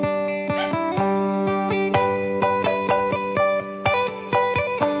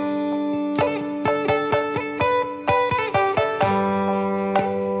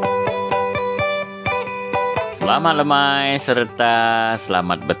Selamat lemai serta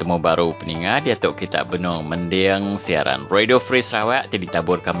selamat bertemu baru pendengar di atuk kita benung mendiang siaran Radio Free Sarawak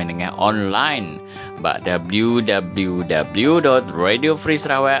ditabur kami dengan online bak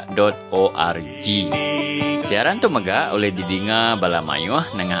www.radiofreesarawak.org. Siaran tu megak oleh didengar bala mayuh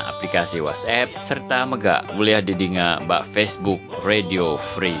dengan aplikasi WhatsApp serta megak boleh didengar bak Facebook Radio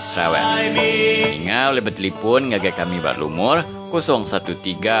Free Sarawak. Dengar oleh bertelefon ngagai kami bak lumur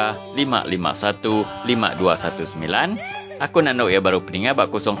 013-551-5219. Aku nak nak ya baru pendengar bak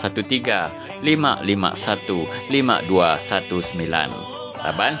 013-551-5219.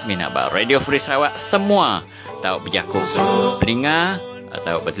 Taban seminat bak Radio Free Sarawak semua tahu berjakuk pendengar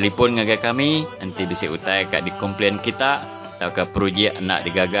atau bertelefon ngagai kami nanti bisa utai kat di komplain kita atau ke projek nak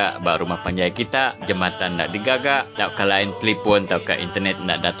digagak bak rumah panjai kita, jambatan nak digagak, atau ke lain telefon atau ke internet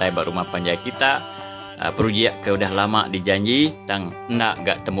nak datai bak rumah panjai kita. Projek ke udah lama dijanji tang nak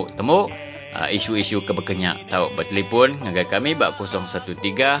gak temu-temu isu-isu kebekenyak tahu bertelefon ngagai kami bak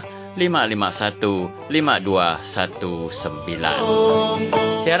 013-551-5219.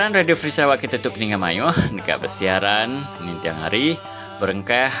 Siaran Radio Free Sarawak kita tu peningan mayuh dekat bersiaran ni tiang hari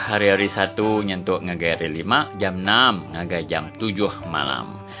berengkah hari-hari Sabtu nyentuk ngagai hari 5 jam 6 ngagai jam 7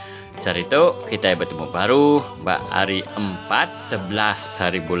 malam. Hari itu kita bertemu baru bak hari 4 11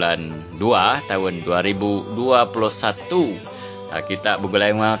 hari bulan 2 tahun 2021. Kita bergulai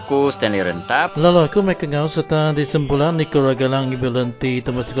dengan aku Stanley Rentap. Lalu aku mereka ngau serta di sembulan Niko Ragalang ibu lenti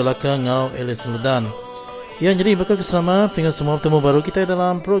tembus sekolahka ngau Elis Ludan. Ya, jadi bakal keselama dengan semua bertemu baru kita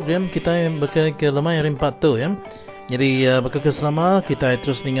dalam program kita yang bakal ke lemah hari 4 tu ya. Jadi bakal keselama kita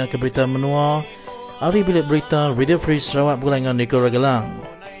terus dengar ke berita menua hari bilik berita Radio Free Sarawak bergulai dengan Niko Ragalang.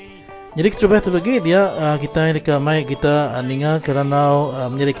 Jadi kita betul lagi dia kita dekat mic kita dengar kerana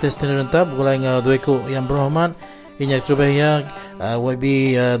menjadi kita sendiri rentap bergulai dengan dua ko yang berhormat ini terubah ya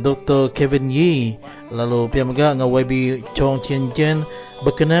YB Dr. Kevin Yee lalu pihak megak dengan YB Chong Chien Chien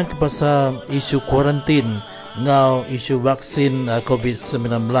berkenaan kepada isu kuarantin dengan isu vaksin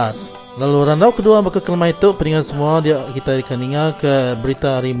COVID-19. Lalu randau kedua bakal kelemah itu peningan semua dia kita akan dengar ke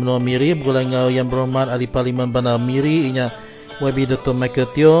berita hari menua Miri bergulai dengan yang berhormat ahli parlimen Bandar Miri ini YB Dr.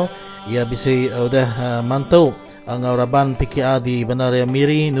 Michael Teo. Ia bisa udah mantau ngaraban PKR di Bandaraya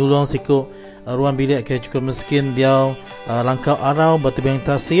Miri nulung siku ruang bilik ke cukup miskin dia langkau arau bertebang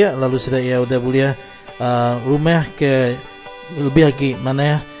tasik lalu sudah ia udah boleh rumah ke lebih lagi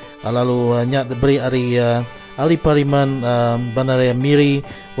mana lalu nyak diberi hari ahli parlimen Bandaraya Miri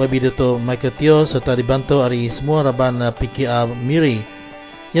YB Dato' Michael Teo serta dibantu hari semua raban PKR Miri.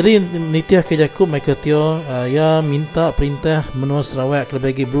 Jadi nitiah kejaku Michael Teo ya minta perintah menua Sarawak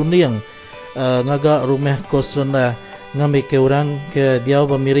lebih berunding ngagak rumah kos rendah ngambil ke orang ke dia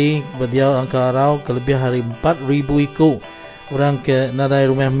bermiri berdia angka arau ke lebih hari 4,000 ikut orang ke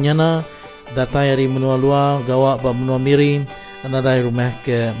nadai rumah menyana datai hari menua luar gawak menua miri nadai rumah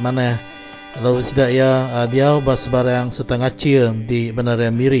ke mana lalu sidak ya dia bersebarang setengah cil di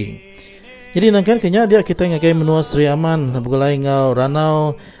Bandaraya Miri. Jadi nangkan kenya dia kita ngagai menua Sri Aman bergulai ngau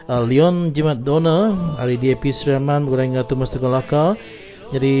Ranau Leon Jimat Dona hari DAP Sri Aman bergulai ngau Tumas Tegolaka.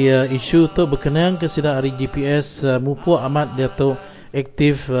 Jadi isu tu berkenaan ke sidak hari GPS mupu amat dia tu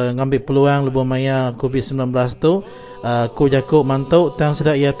aktif ngambil peluang lebih maya COVID-19 tu ko jako mantau tang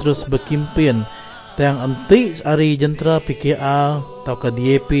sidak ia terus berkimpin tang anti hari jentera PKR atau ke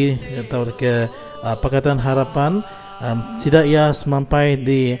DAP atau ke Pakatan Harapan sidak ia semampai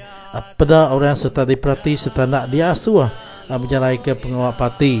di pada orang serta diperhati serta nak diasuh berjalan ke pengawal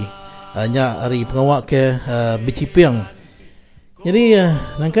parti hanya hari pengawal ke Biciping. Jadi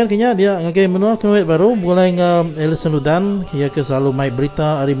nangkan kenya dia ngagai menua kenawit baru mulai dengan Elison Ludan ia ke selalu mai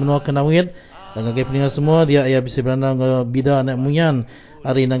berita hari menua kenawit ngagai pendengar semua dia ia bisa beranda bida anak munyan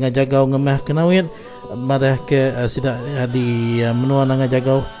hari nanga jagau ngemah kenawit madah ke sidak di menua nanga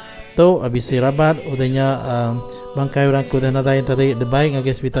jagau tu habis rabat udahnya bangkai orang ku dah nadai tadi debaik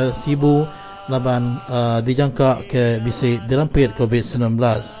ngagai sekitar 1000 laban dijangka ke bisa dirampit COVID-19.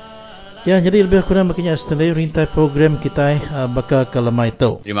 Ya, jadi lebih kurang makanya setelah rintai program kita bakal ke lemah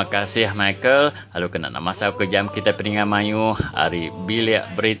itu. Terima kasih Michael. Lalu kena nak masa ke jam kita peningan mayu hari bilik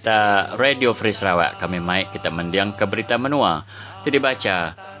berita Radio Free Sarawak. Kami mai kita mendiang ke berita menua. Jadi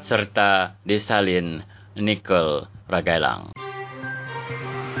baca serta disalin Nicole Ragailang.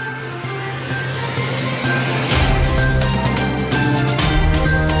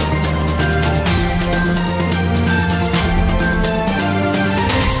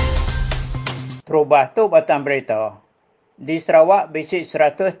 Terubah tu batang berita. Di Sarawak bisik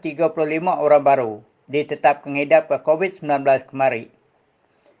 135 orang baru ditetap mengidap ke COVID-19 kemari.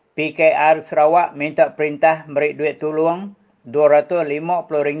 PKR Sarawak minta perintah beri duit tolong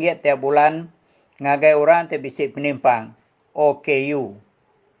RM250 tiap bulan ngagai orang terbisik penimpang OKU.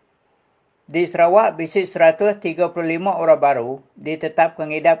 Di Sarawak, bisik 135 orang baru ditetap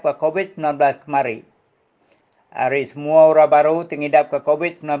mengidap ke COVID-19 kemari. Hari semua orang baru mengidap ke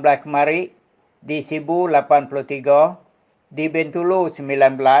COVID-19 kemari di Sibu 83, di Bintulu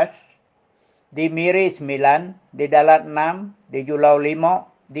 19, di Miri 9, di Dalat 6, di Julau 5,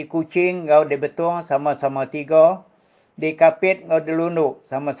 di Kuching ngau di Betung sama-sama 3, di Kapit ngau di Lunduk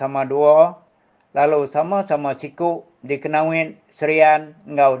sama-sama 2, lalu sama-sama Sikuk di Kenawin, Serian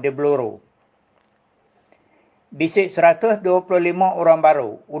ngau di Beluru. Bisik 125 orang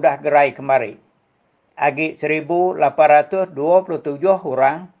baru udah gerai kemari. Agi 1,827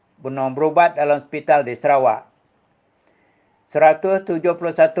 orang benar berubat dalam hospital di Sarawak. 171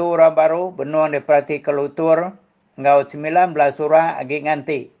 orang baru benar diperhati ke Lutur, ngau 19 orang agi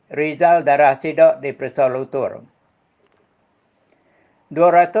nganti Rizal darah sidak di periksa Lutur.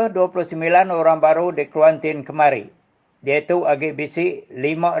 229 orang baru di kuarantin kemari. Iaitu agi bisik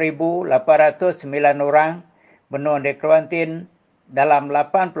 5,809 orang benar di kuarantin dalam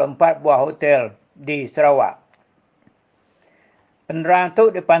 84 buah hotel di Sarawak. Penerang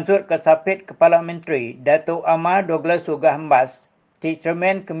itu dipansut ke Sapit Kepala Menteri Datuk Amar Douglas Sugah Mbas di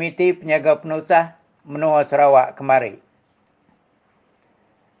Cermin Komiti Penjaga Penusah Menua Sarawak kemari.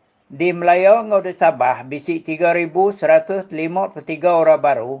 Di Melayu ngau di Sabah, bisik 3,153 orang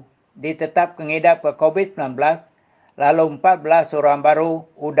baru ditetap mengidap ke COVID-19, lalu 14 orang baru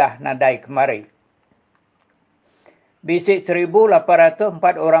udah nadai kemari. Bisik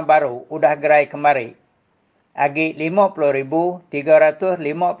 1,804 orang baru udah gerai kemari. Agi 50,359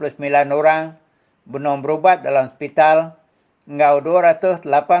 orang benar berubat dalam hospital, ngau 285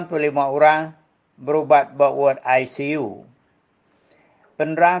 orang berubat di ward ICU.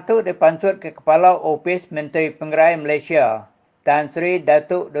 Penerang itu dipansut ke Kepala Ofis Menteri Pengerai Malaysia, Tan Sri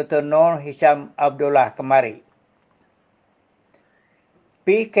Datuk Dr. Nur Hisham Abdullah kemari.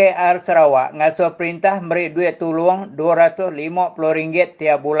 PKR Sarawak ngasuh perintah beri duit tolong RM250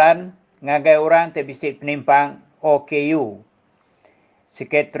 tiap bulan ngagai orang terbisik penimpang OKU.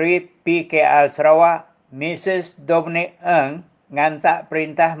 Sekretari PKR Sarawak, Mrs. Dominic Ng, ngansak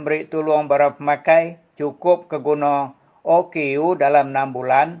perintah beri tolong para pemakai cukup keguna OKU dalam 6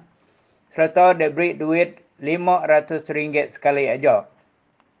 bulan serta diberi duit RM500 sekali aja.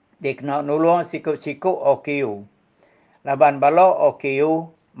 Dikena nulung sikut-sikut OKU. Laban balo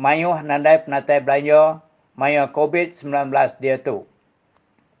OKU, mayuh nandai penatai belanja, mayuh COVID-19 dia tu.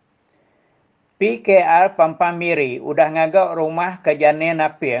 PKR Pampang Miri udah ngagak rumah kejadian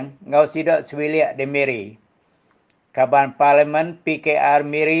Napiang ngau sidak sewilik di Miri. Kaban Parlimen PKR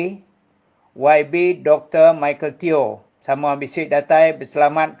Miri, YB Dr. Michael Teo sama bisik datai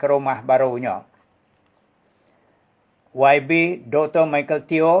berselamat ke rumah barunya. YB Dr. Michael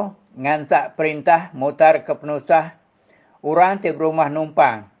Teo ngansak perintah mutar ke penusah orang di rumah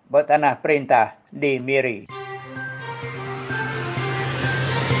numpang bertanah perintah di Miri.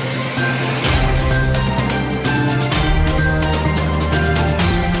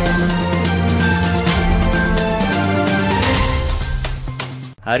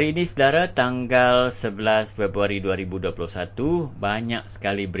 Hari ini saudara, tanggal 11 Februari 2021, banyak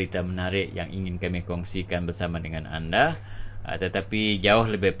sekali berita menarik yang ingin kami kongsikan bersama dengan anda. Tetapi jauh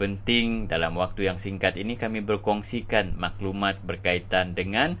lebih penting dalam waktu yang singkat ini kami berkongsikan maklumat berkaitan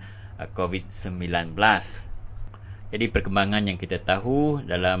dengan COVID-19. Jadi perkembangan yang kita tahu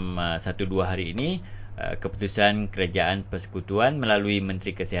dalam 1-2 hari ini, keputusan Kerajaan Persekutuan melalui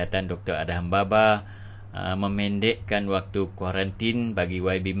Menteri Kesihatan Dr. Adham Baba memendekkan waktu kuarantin bagi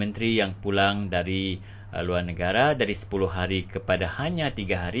YB Menteri yang pulang dari luar negara dari 10 hari kepada hanya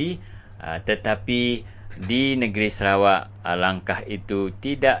 3 hari. Tetapi di negeri Sarawak, langkah itu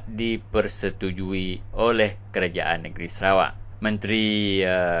tidak dipersetujui oleh Kerajaan Negeri Sarawak. Menteri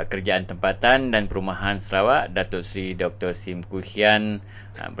Kerajaan Tempatan dan Perumahan Sarawak, Datuk Seri Dr. Sim Kui Hian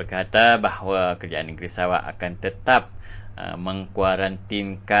berkata bahawa Kerajaan Negeri Sarawak akan tetap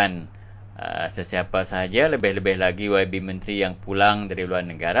mengkuarantinkan sesiapa sahaja, lebih-lebih lagi YB Menteri yang pulang dari luar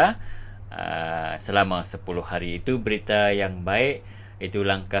negara selama 10 hari. Itu berita yang baik. Itu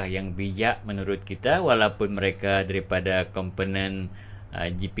langkah yang bijak menurut kita, walaupun mereka daripada komponen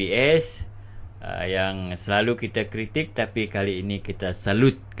GPS yang selalu kita kritik, tapi kali ini kita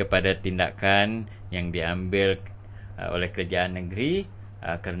salut kepada tindakan yang diambil oleh kerajaan negeri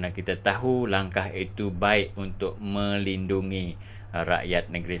kerana kita tahu langkah itu baik untuk melindungi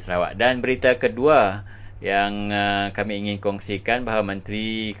rakyat negeri Sarawak. Dan berita kedua yang kami ingin kongsikan bahawa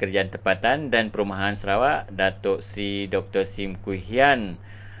Menteri Kerajaan Tempatan dan Perumahan Sarawak, Datuk Seri Dr. Sim Kui Hian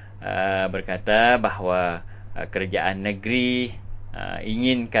berkata bahawa kerajaan negeri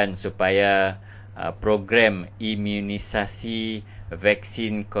inginkan supaya program imunisasi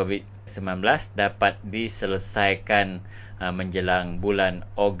vaksin COVID-19 dapat diselesaikan menjelang bulan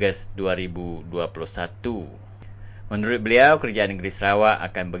Ogos 2021. Menurut beliau, Kerajaan Negeri Sarawak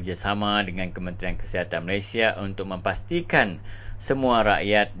akan bekerjasama dengan Kementerian Kesihatan Malaysia untuk memastikan semua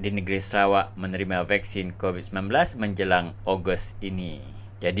rakyat di negeri Sarawak menerima vaksin COVID-19 menjelang Ogos ini.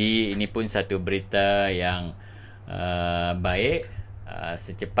 Jadi ini pun satu berita yang baik.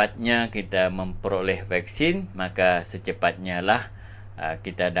 Secepatnya kita memperoleh vaksin, maka secepatnya lah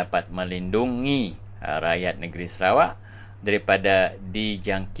kita dapat melindungi rakyat negeri Sarawak daripada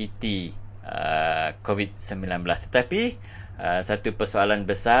dijangkiti COVID-19. Tetapi satu persoalan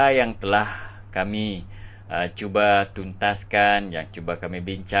besar yang telah kami cuba tuntaskan, yang cuba kami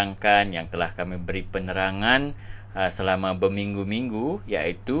bincangkan, yang telah kami beri penerangan selama berminggu-minggu,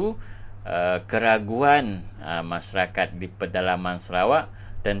 iaitu keraguan masyarakat di pedalaman Sarawak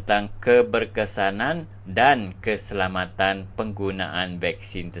tentang keberkesanan dan keselamatan penggunaan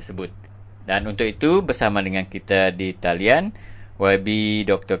vaksin tersebut. Dan untuk itu, bersama dengan kita di talian, YB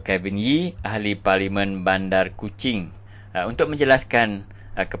Dr. Kevin Yee, Ahli Parlimen Bandar Kuching, untuk menjelaskan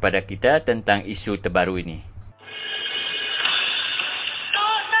kepada kita tentang isu terbaru ini.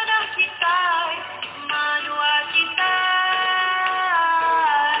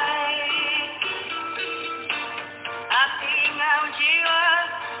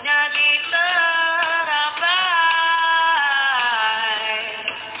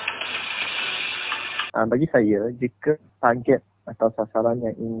 Bagi saya, jika target atau sasaran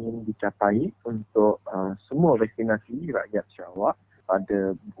yang ingin dicapai untuk semua vaksinasi rakyat Sarawak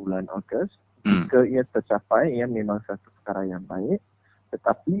pada bulan Ogos, jika ia tercapai, ia memang satu perkara yang baik.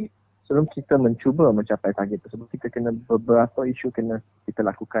 Tetapi sebelum kita mencuba mencapai target tersebut, kita kena beberapa isu kena kita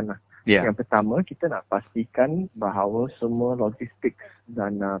lakukan. Yang pertama, kita nak pastikan bahawa semua logistik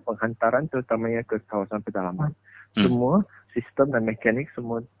dan penghantaran terutamanya ke kawasan pedalaman, semua sistem dan mekanik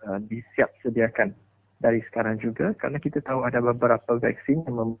semua disiap sediakan dari sekarang juga, kerana kita tahu ada beberapa vaksin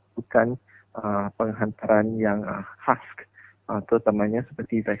yang memerlukan penghantaran yang khas, terutamanya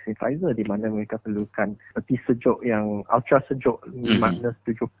seperti vaksin Pfizer, di mana mereka perlukan peti sejuk yang ultra sejuk, minus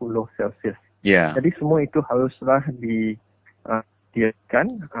 70 Celsius. Jadi semua itu haruslah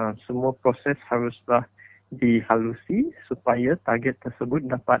disediakan, semua proses haruslah dihalusi supaya target tersebut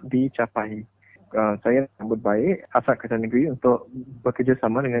dapat dicapai. Saya sambut baik hasrat Kerajaan Negeri untuk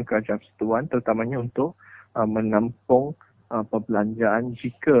bekerjasama dengan Kerajaan Persekutuan, terutamanya untuk menampung perbelanjaan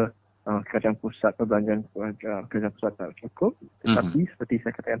jika Kerajaan Pusat Kerajaan Pusat tak cukup. Tetapi seperti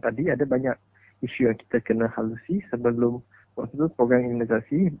saya katakan tadi, ada banyak isu yang kita kena halusi sebelum waktu itu program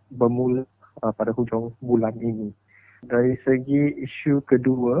imunisasi bermula pada hujung bulan ini. Dari segi isu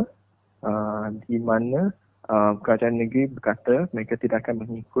kedua, di mana Kerajaan Negeri berkata mereka tidak akan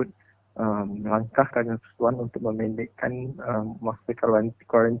mengikut langkah Kerajaan Persekutuan untuk memendekkan masa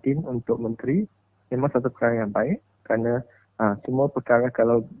kuarantin untuk menteri, memang satu perkara yang baik, kerana semua perkara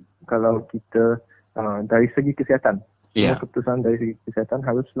kalau kita dari segi kesihatan, semua keputusan dari segi kesihatan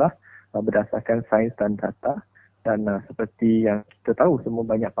haruslah berdasarkan sains dan data. Dan seperti yang kita tahu, semua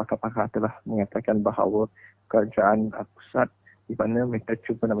banyak pakar-pakar telah mengatakan bahawa kerajaan pusat di mana mereka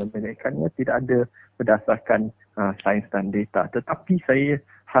cuba nak memendekkannya tidak ada berdasarkan sains dan data. Tetapi saya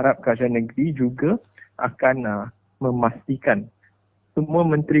harap Kerajaan Negeri juga akan memastikan semua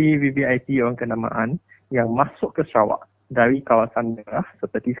menteri VVIP orang kenamaan yang masuk ke Sarawak dari kawasan merah,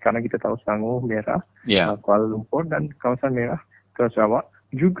 seperti sekarang kita tahu Selangor merah, Kuala Lumpur dan kawasan merah ke Sarawak,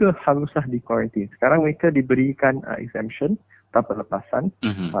 juga haruslah dikuarantin. Sekarang mereka diberikan exemption tanpa lepasan.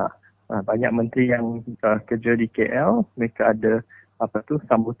 Banyak menteri yang kerja di KL, mereka ada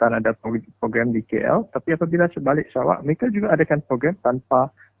sambutan, ada program di KL, tapi apabila balik Sarawak, mereka juga adakan program tanpa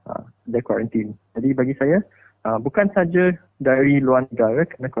kuarantin. Jadi bagi saya, bukan saja dari luar negara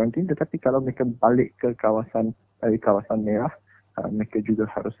kena kuarantin, tetapi kalau mereka balik ke kawasan merah, mereka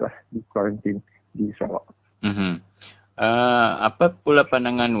juga haruslah dikuarantin di Sarawak. Apa pula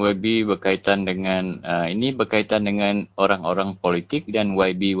pandangan YB berkaitan dengan ini berkaitan dengan orang-orang politik dan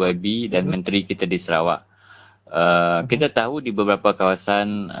YB dan menteri kita di Sarawak? Kita tahu di beberapa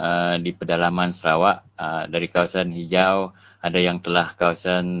kawasan di pedalaman Sarawak, dari kawasan hijau, ada yang telah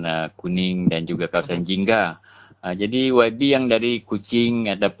kawasan kuning dan juga kawasan jingga. Jadi YB yang dari Kuching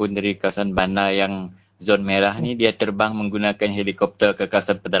ataupun dari kawasan bandar yang zon merah ni, dia terbang menggunakan helikopter ke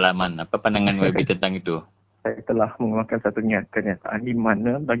kawasan pedalaman. Apa pandangan YB tentang itu? Saya telah mengeluarkan satu kenyataan di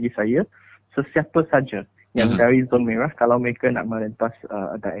mana bagi saya, sesiapa saja yang dari zon merah, kalau mereka nak melintas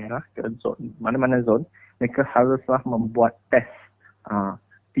daerah ke zon, mana-mana zon, mereka haruslah membuat test 3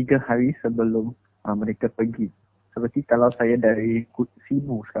 hari sebelum mereka pergi. seperti kalau saya dari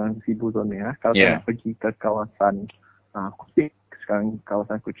Sibu, sekarang Sibu zon merah, kalau saya nak pergi ke kawasan Kuching, sekarang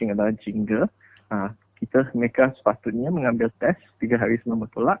kawasan Kuching adalah Jingga, mereka sepatutnya mengambil test 3 hari sebelum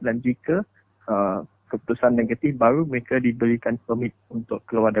bertolak, dan jika keputusan negatif baru mereka diberikan permit untuk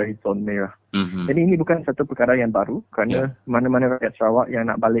keluar dari zon merah. Jadi ini bukan satu perkara yang baru, kerana mana-mana rakyat Sarawak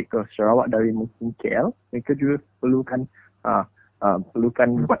yang nak balik ke Sarawak dari mungkin KL, mereka juga perlukan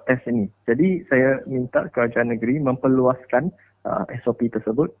buat test ini. Jadi saya minta kerajaan negeri memperluaskan SOP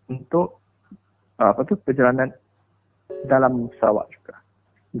tersebut untuk perjalanan dalam Sarawak juga.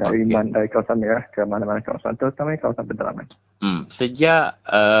 Dari kawasan merah ke mana-mana kawasan, terutama kawasan pedalaman. Sejak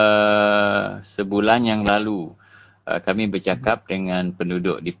sebulan yang lalu, kami bercakap dengan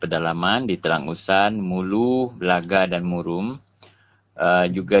penduduk di pedalaman, di Telangusan, Mulu, Belaga dan Murum,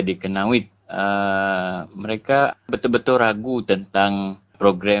 juga di Kenawit. Mereka betul-betul ragu tentang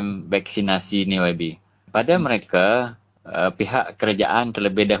program vaksinasi ni, YB. Pada mereka, pihak kerajaan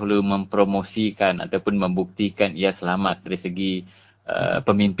terlebih dahulu mempromosikan ataupun membuktikan ia selamat dari segi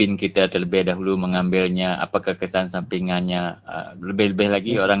pemimpin kita terlebih dahulu mengambilnya, apakah kesan sampingannya. Lebih-lebih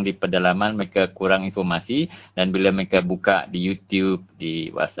lagi orang di pedalaman mereka kurang informasi, dan bila mereka buka di YouTube,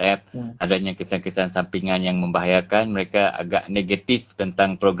 di WhatsApp, adanya kesan-kesan sampingan yang membahayakan, mereka agak negatif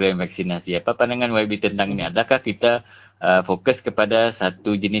tentang program vaksinasi. Apa pandangan YB tentang ini? Adakah kita fokus kepada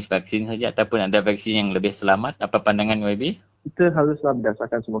satu jenis vaksin saja ataupun ada vaksin yang lebih selamat? Apa pandangan YB? Kita haruslah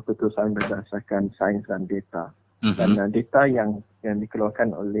berdasarkan semua keputusan berdasarkan sains dan data. Dan data yang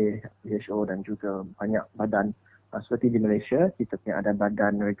dikeluarkan oleh WHO dan juga banyak badan, seperti di Malaysia, kita punya ada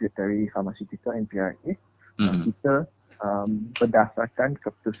Badan Regulatory Pharmaceutical NPRA. Kita berdasarkan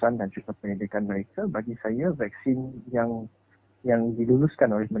keputusan dan juga penyelidikan mereka, bagi saya vaksin yang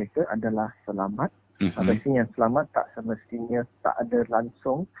diluluskan oleh mereka adalah selamat. Vaksin yang selamat tak semestinya tak ada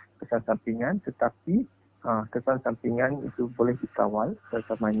langsung kesan sampingan, tetapi kesan sampingan itu boleh dikawal,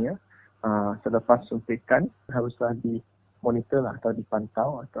 terutamanya selepas suntikan haruslah dimonitor atau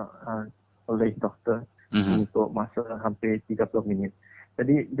dipantau atau oleh doktor untuk masa hampir 30 minit.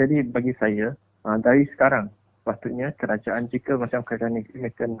 Jadi bagi saya, dari sekarang patutnya kerajaan, jika macam kerajaan negeri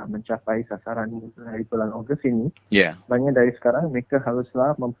mereka nak mencapai sasaran dari bulan Ogos ini, maknanya dari sekarang mereka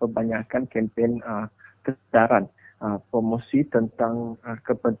haruslah memperbanyakkan kempen kesedaran, promosi tentang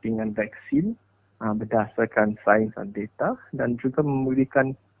kepentingan vaksin berdasarkan sains dan data, dan juga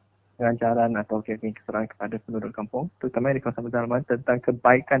memberikan pengajaran atau kesedaran kepada penduduk kampung, terutama di kawasan pedalaman, tentang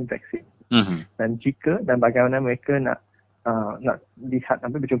kebaikan vaksin. Dan bagaimana mereka nak lihat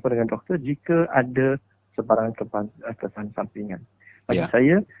atau berjumpa dengan doktor jika ada sebarang kesan sampingan. Bagi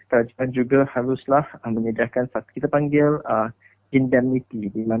saya, kerajaan juga haruslah menyediakan satu, kita panggil indemnity,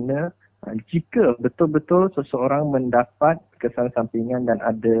 di mana jika betul-betul seseorang mendapat kesan sampingan dan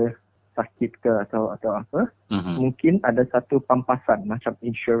ada sakit ke atau apa, mungkin ada satu pampasan macam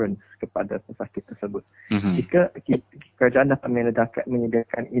insurance kepada pesakit tersebut. Jika kerajaan dapat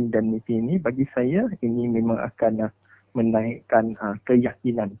menyediakan indemnity ini, bagi saya ini memang akan menaikkan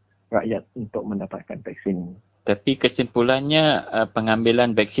keyakinan rakyat untuk mendapatkan vaksin ini. Tapi kesimpulannya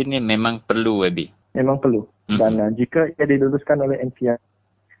pengambilan vaksin ini memang perlu, YB? Memang perlu. Dan jika ia diluluskan oleh NPRA,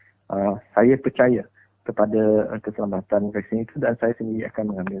 saya percaya kepada keselamatan vaksin itu, dan saya sendiri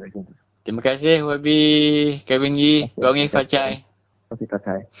akan mengambil vaksin itu. Terima kasih YB Kevin Yee, Gongi Facai. Terima kasih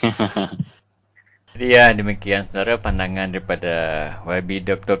Facai. Ya, demikian saudara pandangan daripada YB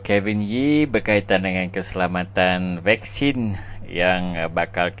Dr. Kevin Yee berkaitan dengan keselamatan vaksin yang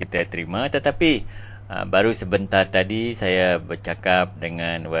bakal kita terima. Tetapi baru sebentar tadi saya bercakap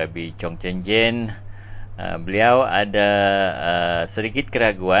dengan YB Chong Chen Jen. Beliau ada sedikit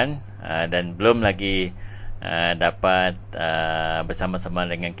keraguan dan belum lagi dapat bersama-sama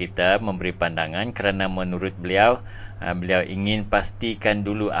dengan kita memberi pandangan, kerana menurut beliau, beliau ingin pastikan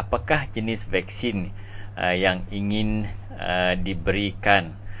dulu apakah jenis vaksin yang ingin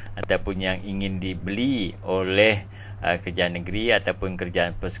diberikan ataupun yang ingin dibeli oleh kerajaan negeri ataupun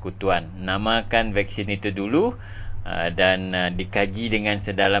kerajaan persekutuan. Namakan vaksin itu dulu dan dikaji dengan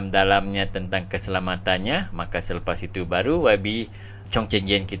sedalam-dalamnya tentang keselamatannya, maka selepas itu baru YB Chong Chen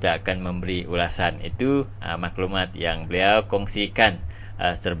Jen kita akan memberi ulasan. Itu maklumat yang beliau kongsikan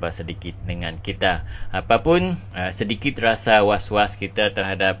serba sedikit dengan kita. Apapun sedikit rasa was-was kita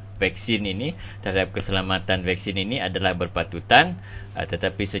terhadap vaksin ini, terhadap keselamatan vaksin ini adalah berpatutan,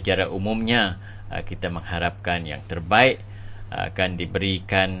 tetapi secara umumnya kita mengharapkan yang terbaik akan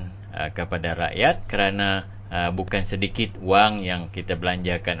diberikan kepada rakyat, kerana bukan sedikit wang yang kita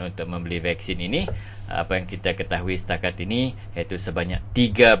belanjakan untuk membeli vaksin ini. Apa yang kita ketahui setakat ini iaitu sebanyak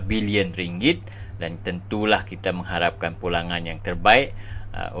 3 bilion ringgit, dan tentulah kita mengharapkan pulangan yang terbaik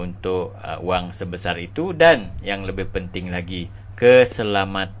untuk wang sebesar itu, dan yang lebih penting lagi,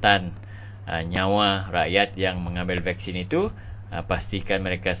 keselamatan nyawa rakyat yang mengambil vaksin itu. Pastikan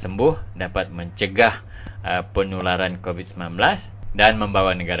mereka sembuh, dapat mencegah penularan COVID-19 dan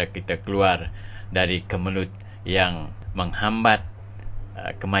membawa negara kita keluar dari kemelut yang menghambat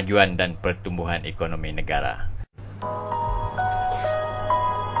kemajuan dan pertumbuhan ekonomi negara.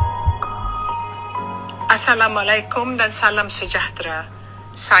 Assalamualaikum dan salam sejahtera.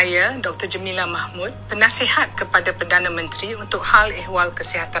 Saya Dr. Jemila Mahmud, penasihat kepada Perdana Menteri untuk hal ehwal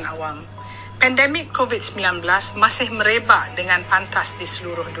kesihatan awam. Pandemik COVID-19 masih merebak dengan pantas di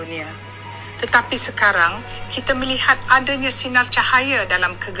seluruh dunia. Tetapi sekarang, kita melihat adanya sinar cahaya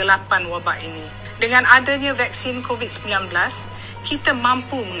dalam kegelapan wabak ini. Dengan adanya vaksin COVID-19, kita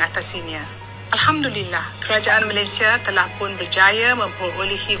mampu mengatasinya. Alhamdulillah, kerajaan Malaysia telah pun berjaya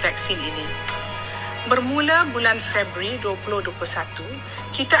memperolehi vaksin ini. Bermula bulan Februari 2021,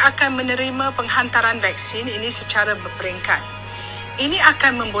 kita akan menerima penghantaran vaksin ini secara berperingkat. Ini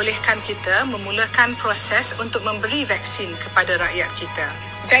akan membolehkan kita memulakan proses untuk memberi vaksin kepada rakyat kita.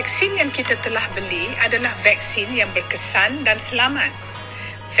 Vaksin yang kita telah beli adalah vaksin yang berkesan dan selamat.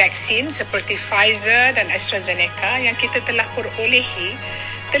 Vaksin seperti Pfizer dan AstraZeneca yang kita telah perolehi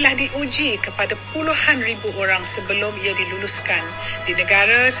telah diuji kepada puluhan ribu orang sebelum ia diluluskan di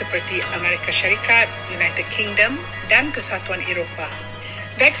negara seperti Amerika Syarikat, United Kingdom dan Kesatuan Eropah.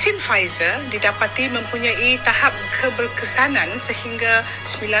 Vaksin Pfizer didapati mempunyai tahap keberkesanan sehingga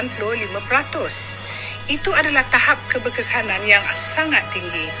 95%. Itu adalah tahap keberkesanan yang sangat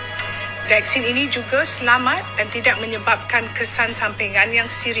tinggi. Vaksin ini juga selamat dan tidak menyebabkan kesan sampingan yang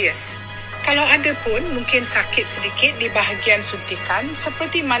serius. Kalau ada pun, mungkin sakit sedikit di bahagian suntikan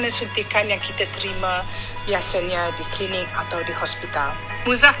seperti mana suntikan yang kita terima biasanya di klinik atau di hospital.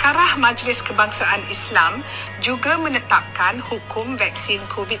 Muzakarah Majlis Kebangsaan Islam juga menetapkan hukum vaksin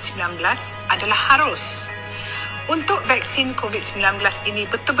COVID-19 adalah harus. Untuk vaksin COVID-19 ini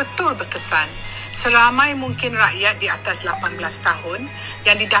betul-betul berkesan, seramai mungkin rakyat di atas 18 tahun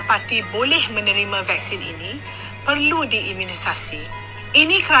yang didapati boleh menerima vaksin ini perlu diimunisasi.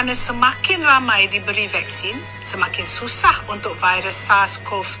 Ini kerana semakin ramai diberi vaksin, semakin susah untuk virus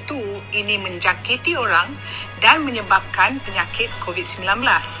SARS-CoV-2 ini menjangkiti orang dan menyebabkan penyakit COVID-19.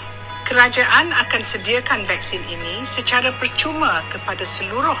 Kerajaan akan sediakan vaksin ini secara percuma kepada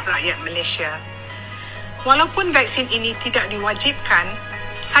seluruh rakyat Malaysia. Walaupun vaksin ini tidak diwajibkan,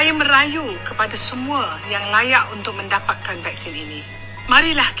 saya merayu kepada semua yang layak untuk mendapatkan vaksin ini.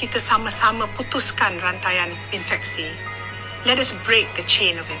 Marilah kita sama-sama putuskan rantaian infeksi. Let us break the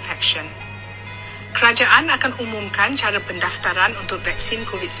chain of infection. Kerajaan akan umumkan cara pendaftaran untuk vaksin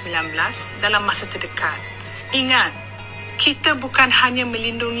COVID-19 dalam masa terdekat. Ingat, kita bukan hanya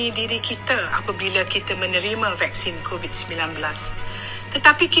melindungi diri kita apabila kita menerima vaksin COVID-19,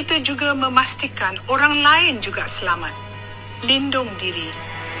 tetapi kita juga memastikan orang lain juga selamat. Lindung diri,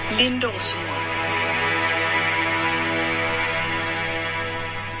 lindung semua.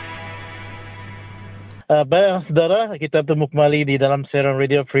 Baik saudara, kita bertemu kembali di dalam siaran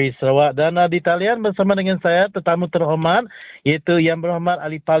Radio Free Sarawak dan di talian bersama dengan saya tetamu terhormat iaitu Yang Berhormat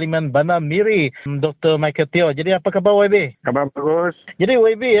Ahli Parlimen Bandar Miri, Dr. Michael Teo. Jadi apa khabar YB? Khabar bagus. Jadi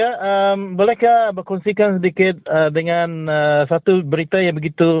YB ya, bolehkah berkongsikan sedikit dengan satu berita yang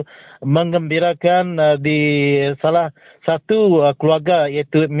begitu menggembirakan di salah satu keluarga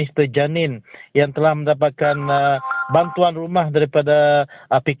iaitu Mr. Janin yang telah mendapatkan bantuan rumah daripada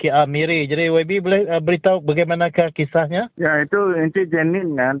PKR Miri. Jadi YB boleh beritahu bagaimanakah kisahnya? Ya, itu Encik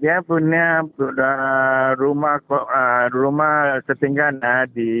Janin, dia punya rumah setinggan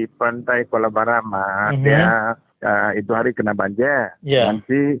di pantai Kuala Barama. Dia itu hari kena banjir.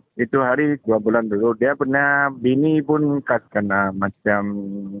 Nanti itu hari 2 bulan dulu dia punya bini pun kena macam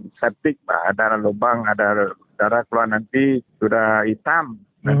septik, ada lubang, ada darah keluar, nanti sudah hitam.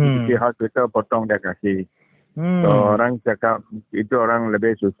 Nanti di hospital potong dia kaki. So, orang cakap itu orang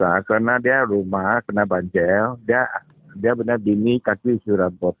lebih susah kerana dia rumah kena banjir, dia benar bini kaki sudah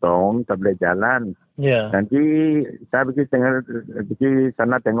potong, tak boleh jalan. Nanti saya pergi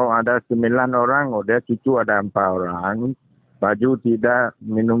sana tengok ada 9 orang, dia cucu ada 4 orang, baju tidak,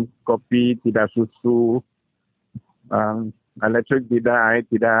 minum kopi tidak, susu, elektrik tidak, air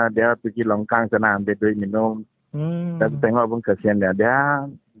tidak, dia pergi longkang sana ambil duit minum. Saya tengok pun kesian dia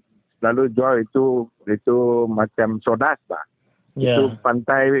lalu jual itu macam sodas, Pak. Itu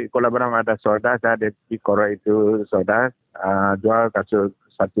pantai Kuala Barama ada sodas, ada di korek itu sodas, jual kasih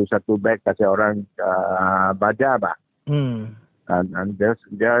satu beg kasih orang baja, Pak.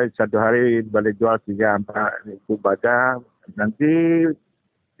 Dia satu hari boleh jual 3-4 itu baja. Nanti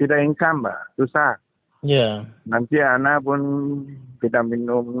tidak income, susah. Ya. Nanti anak pun tidak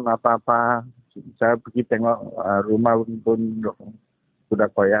minum apa-apa. Saya pergi tengok rumah pun sudah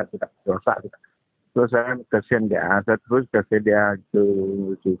koyak, sudah rosak. So saya kasihan dia. Saya terus kasih dia itu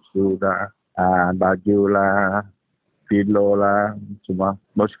susu lah, baju lah, pillow lah, cuma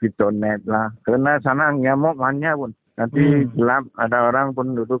mosquito net lah. Kerana sana nyamuk banyak pun. Nanti gelap, ada orang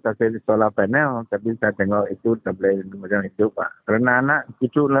pun duduk kasih solar panel, tapi saya tengok itu tak boleh macam itu, Pak. Kerana anak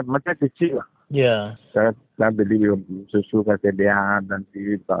cucu macam kecil lah. Ya. Saya beli susu kasih dia,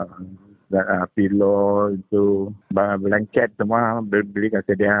 nanti pillow itu, blanket semua beli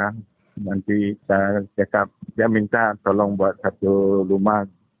kasih dia. Nanti saya cakap, dia minta tolong buat satu rumah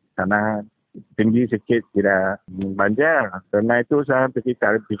sana tinggi sikit, tidak banjir. Karena itu saya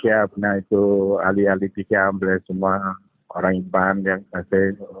fikir pernah itu ahli-ahli fikir boleh semua orang Iban yang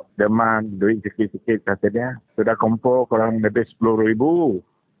kasih demand duit sikit-sikit kasih dia. Sudah kumpul kurang lebih 10,000.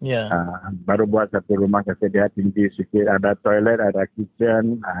 Ya. Baru buat satu rumah kasih dia tinggi sikit. Ada toilet, ada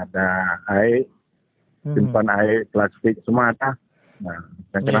kitchen, ada air, simpan air, plastik, semua ada.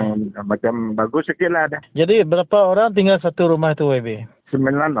 Sekarang macam bagus sikit lah ada. Jadi berapa orang tinggal satu rumah itu, WB?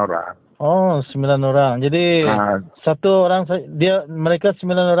 9 orang. Oh, 9 orang. Jadi satu orang mereka 9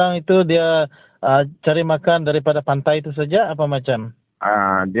 orang itu dia cari makan daripada pantai itu saja apa macam?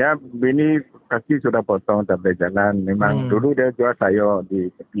 Dia bini kaki sudah potong tak boleh jalan. Memang dulu dia jual sayur di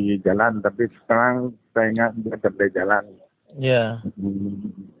tepi jalan, tapi sekarang saya ingat dia tak boleh jalan. Ya.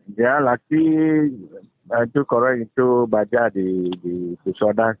 Dia laki itu korang itu baja di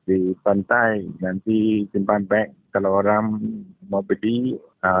Susodas di pantai, nanti simpan beg. Kalau orang mau beli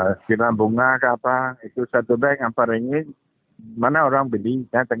siram bunga ke apa, itu satu beg RM4. Mana orang beli,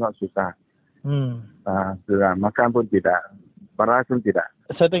 saya tengok susah. Makan pun tidak, paras pun tidak.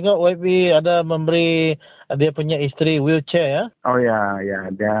 Saya tengok YB ada memberi dia punya isteri wheelchair ya? Oh ya,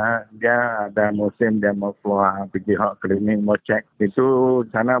 dia ada musim dia mau keluar pergi hot cleaning mau cek. Itu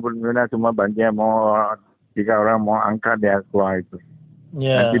sana benar-benar semua banjir, mau 3 orang mau angkat dia keluar itu.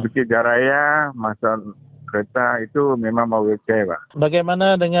 Ya. Nanti pergi Jaraya masuk kereta itu memang mau wheelchair, Pak.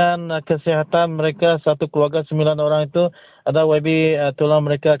 Bagaimana dengan kesihatan mereka satu keluarga 9 orang itu? Ada YB tolong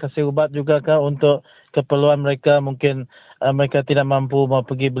mereka kasih ubat juga kah untuk keperluan mereka? Mungkin mereka tidak mampu mau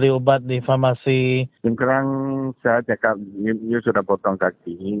pergi beli ubat di farmasi. Sekarang saya cakap, you sudah potong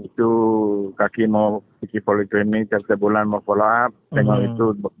kaki. Itu kaki mau pergi poliklinik setiap bulan mau follow up. Tengok itu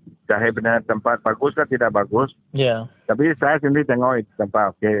jahit benar tempat bagus ke tidak bagus. Ya. Tapi saya sendiri tengok itu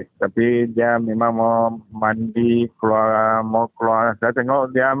tempat okey. Tapi dia memang mau mandi, mau keluar. Saya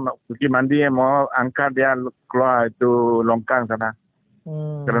tengok dia pergi mandi, mau angkat dia keluar itu longkang sana.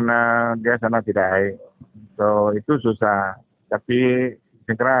 Kerana dia sana tidak air. So itu susah. Tapi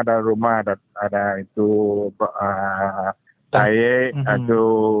sekarang ada rumah, ada itu air, itu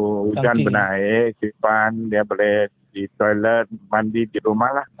hujan benar air, simpan, dia boleh di toilet, mandi di rumah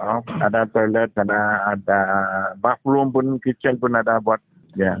lah. Ada toilet, ada bathroom pun, kitchen pun ada buat.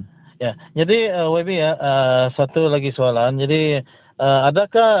 Ya. Ya. Jadi YB ya, satu lagi soalan. Jadi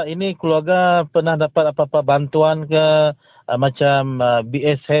adakah ini keluarga pernah dapat apa-apa bantuan ke macam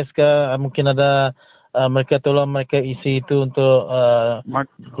BSS ke? Mungkin ada mereka tolong mereka isi itu untuk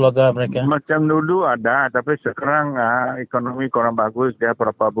keluarga mereka. Macam dulu ada, tapi sekarang ekonomi kurang bagus. Dia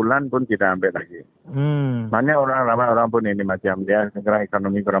berapa bulan pun tidak ambil lagi. Banyak ramai orang pun ini macam dia sekarang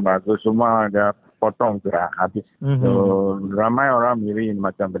ekonomi kurang bagus. Semua dia potong sudah habis. So, ramai orang miri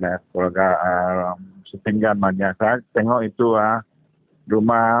macam benar keluarga setinggal banyak. Saya tengok itu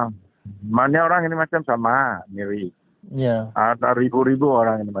rumah banyak orang ini macam sama miri. Ya. Ada ribu-ribu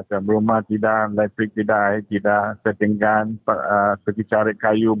orang ini macam rumah tidak, elektrik tidak, air tidak, setinggan, pergi cari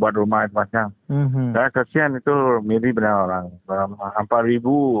kayu buat rumah itu macam. Saya kasihan itu mirip benar orang.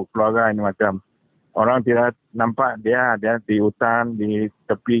 4,000 keluarga ini macam. Orang tidak nampak dia di hutan, di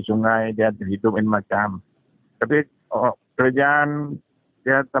tepi sungai, dia hidup ini macam. Tapi kerjaan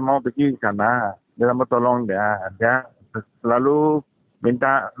dia tak mau pergi sana. Dia mau tolong dia. Dia selalu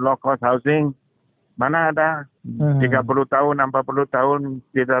minta low cost housing. Mana ada 30 tahun, 40 tahun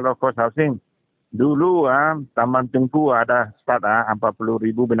tidak low cost housing. Dulu Taman Tengku ada start 40,000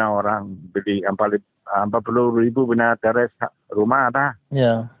 bina orang beli 40,000 bina teres rumah ada.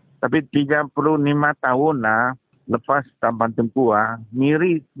 Ya. Tapi 35 tahun lepas Taman Tengku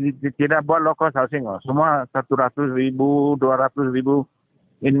miri tidak buat low cost housing. Semua 100,000, 200,000.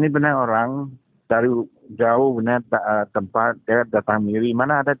 Ini benar orang dari jauh benar tempat dia datang miri.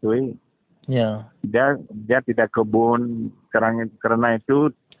 Mana ada duit. Ya. Dia tidak kebun kerana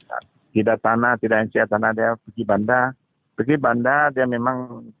itu tidak tanah, tidak encik tanah, dia pergi bandar. Pergi bandar dia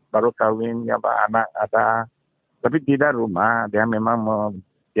memang baru kahwin, anak ada, tapi tidak rumah. Dia memang mau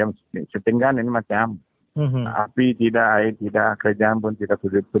yang setinggan ini macam api tidak, air tidak, kerajaan pun tidak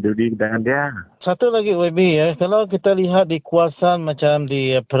peduli dengan dia. Satu lagi YB ya, kalau kita lihat di kawasan macam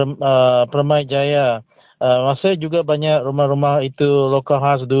di Permai Jaya, masih juga banyak rumah-rumah itu local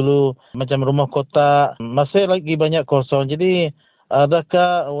house dulu, macam rumah kotak, masih lagi banyak kosong. Jadi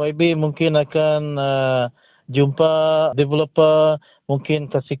adakah YB mungkin akan jumpa developer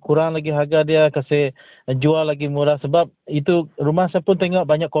mungkin kasih kurang lagi harga dia, kasih jual lagi murah, sebab itu rumah saya pun tengok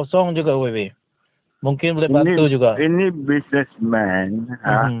banyak kosong juga YB. Mungkin boleh bantu juga. Ini businessman,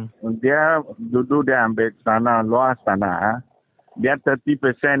 dia dulu dia ambil tanah, luas tanah, dia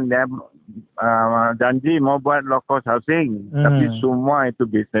 30% dia janji mau buat low cost housing, tapi semua itu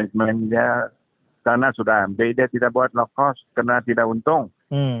businessman, dia tanah sudah ambil, dia tidak buat low cost kerana tidak untung.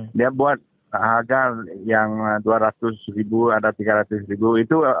 Dia buat harga yang 200,000, ada 300,000,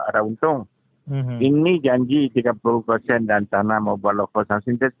 itu ada untung. Ini janji 30% dan tanah mau buat low cost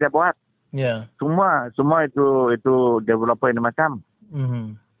housing, dia tidak buat. Semua itu developer ini macam.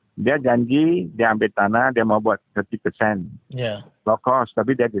 Dia janji, dia ambil tanah, dia mau buat 30%. Low cost,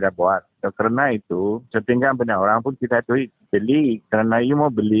 tapi dia tidak buat. Kerana itu, setinggal banyak orang pun kita itu beli. Kerana you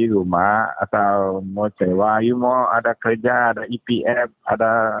mau beli rumah atau mau sewa, you mau ada kerja, ada EPF,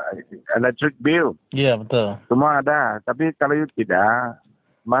 ada electric bill. Betul. Semua ada. Tapi kalau you tidak,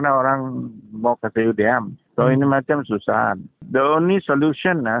 mana orang mau kasih you diam. So ini macam susah. The only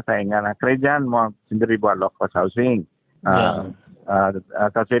solution saya ingat kerajaan mau sendiri buat low cost housing.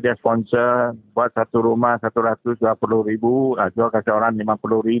 Kasih dia sponsor buat satu rumah 120,000, jual kasih orang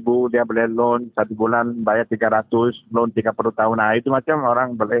 50,000, dia boleh loan 1 bulan bayar 300, loan 30 tahun. Itu macam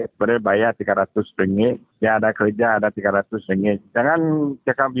orang boleh bayar RM300. Dia ada kerja ada RM300. Jangan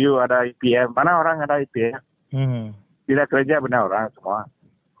cakap you ada EPF. Mana orang ada EPF? Tidak kerja benar orang semua.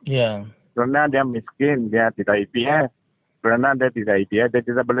 Kerana dia miskin, dia tidak EPF. Kerana dia tidak EPF, dia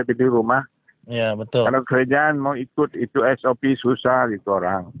tidak boleh beli rumah. Betul. Kalau kerajaan mau ikut itu SOP susah itu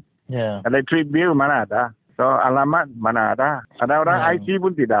orang. Electric bill mana ada? So alamat mana ada? Ada orang IC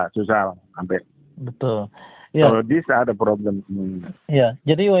pun tidak, susah ambil. Betul. So these are the problem.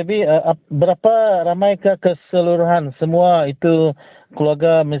 Jadi YB, berapa ramai keseluruhan semua itu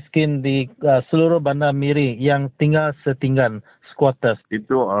keluarga miskin di seluruh Bandar Miri yang tinggal setinggan squatters?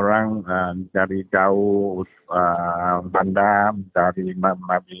 Itu orang dari jauh bandar, dari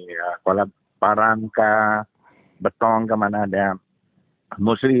Kuala Barang ke Betong ke mana dia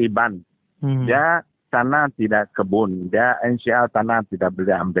mostly Iban. Dia tanah tidak kebun, dia NCL tanah tidak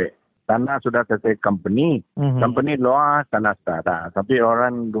boleh ambil. Tanah sudah selesai company, company luar tanah sudah ada. Tapi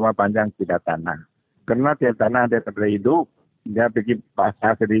orang rumah panjang tidak tanah. Kerana tiap tanah dia tak boleh hidup, dia pergi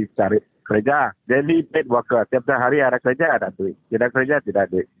pasar jadi cari kerja. Daily paid worker, tiap hari ada kerja ada duit. Tidak kerja tidak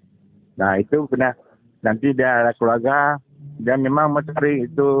duit. Nah itu kena nanti dia ada keluarga. Dia memang mencari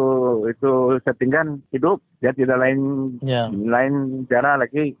itu setinggan hidup. Dia tidak lain cara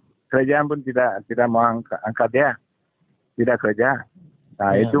lagi. Kerajaan pun tidak mau angkat dia. Tidak kerja.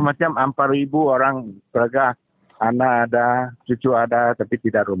 Nah itu macam 4,000 orang keluarga. Anak ada, cucu ada, tapi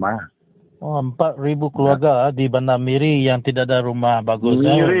tidak rumah. 4,000 keluarga di Bandar Miri yang tidak ada rumah. Bagus.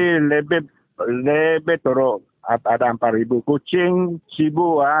 Miri lebih teruk. Ada 4,000. Kuching,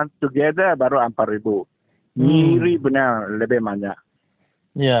 Sibu together baru 4,000. Miri benar lebih banyak.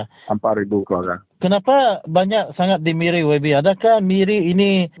 4,000 keluarga. Kenapa banyak sangat di Miri YB? Adakah Miri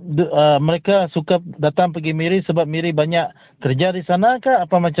ini mereka suka datang pergi Miri sebab Miri banyak kerja di sana kah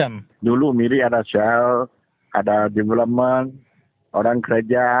apa macam? Dulu Miri ada Shell, ada development, orang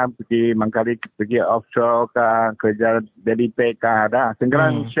kerja pergi mangkali pergi offshore ke kerja daily pay ke ada.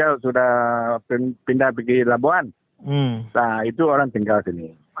 Sekarang Shell sudah pindah pergi Labuan. Nah itu orang tinggal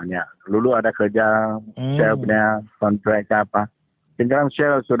sini banyak. Dulu ada kerja Shell punya kontrak apa. Sekarang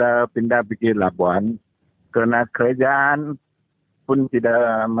Shell sudah pindah pergi Labuan kerana kerajaan pun tidak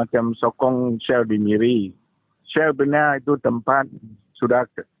macam sokong Shell di Miri. Shell benar itu tempat sudah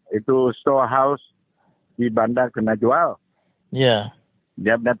itu storehouse di bandar kena jual. Dia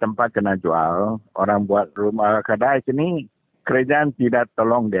benar tempat kena jual. Orang buat rumah kedai sini kerajaan tidak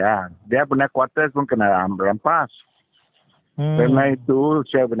tolong dia. Dia punya quarters pun kena rampas. Karena itu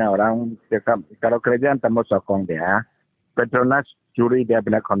saya benar orang cakap kalau kerajaan tak mau sokong dia, Petronas curi dia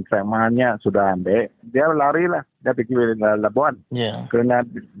punya kontrak mahnya sudah ambil, dia lari lah, dia pergi Labuan.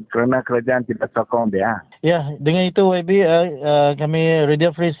 Kerana kerajaan tidak sokong dia. Dengan itu YB, kami Radio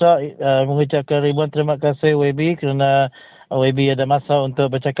Free Sarawak mengucapkan ribuan terima kasih YB kerana YB ada masa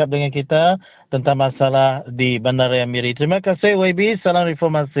untuk bercakap dengan kita tentang masalah di Bandaraya Miri. Terima kasih YB, salam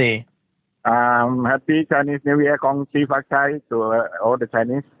reformasi. Happy Chinese New Year, Kong Si Fak Chai to all the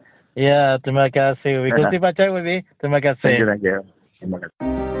Chinese. Terima kasih YB. Kong Si Fak Chai YB. Terima kasih. Thank you. Terima kasih.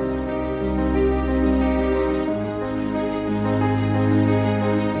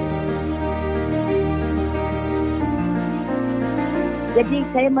 Jadi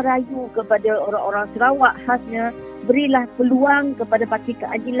saya merayu kepada orang-orang Sarawak khasnya, berilah peluang kepada Parti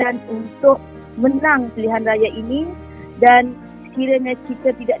Keadilan untuk menang pilihan raya ini, dan sekiranya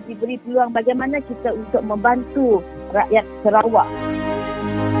kita tidak diberi peluang, bagaimana kita untuk membantu rakyat Sarawak.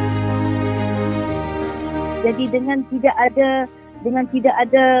 Jadi dengan tidak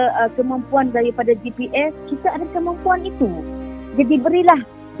ada kemampuan daripada GPS, kita ada kemampuan itu. Jadi berilah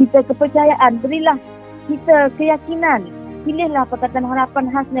kita kepercayaan, berilah kita keyakinan. Pilihlah Pakatan Harapan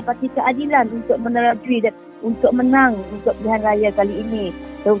khasnya Parti Keadilan untuk menerajui dan untuk menang untuk pilihan raya kali ini,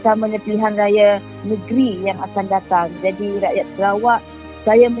 terutamanya pilihan raya negeri yang akan datang. Jadi rakyat Sarawak,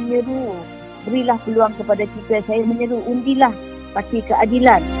 saya menyeru, berilah peluang kepada kita. Saya menyeru, undilah Parti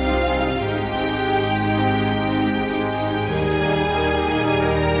Keadilan.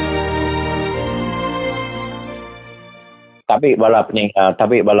 Tapi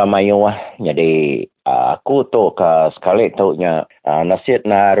bala mayu jadi aku tu ke sekali tu nya nasihat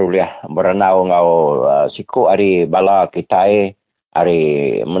na ruliah berenau ngau siku ari bala kita ari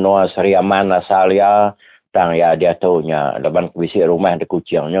menua seriaman asalia tang ya dia tu nya leban bisi rumah de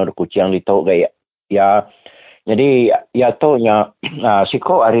kucing di tu gaya ya. Jadi ya tu nya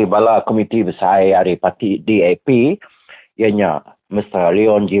siku ari bala komiti besar ari parti DAP ianya Mr.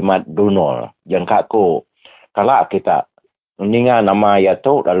 Leon Jimat Dunol yang kaku kalau kita ninga nama ya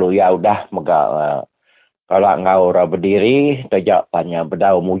tu lalu ya udah mega kalau ngau ra berdiri tajak tanya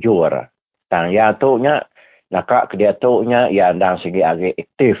bedau mujur tang ya tu nya nakak ke dia tu nya ya ndang segi agi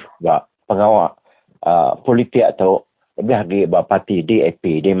aktif ba pengawal politik tu lebih lagi ba parti DAP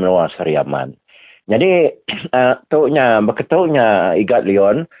di Menua Seriaman. Jadi tu nya beketunya Igat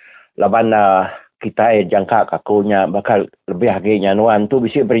Leon laban kita jangka kakunya bakal lebih lagi nyanuan tu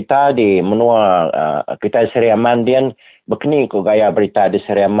bisi berita di Menua kita Seriaman dia bekni ko gaya berita di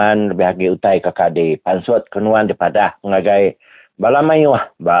Seriaman lebih lagi utai kakak di pansut kenuan di Padah ngagai balamayu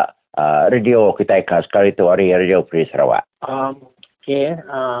ba radio kita sekali tu hari Radio Free Sarawak. Okey,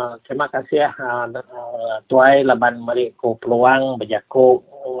 terima kasih tuai laban meri ko peluang berjaku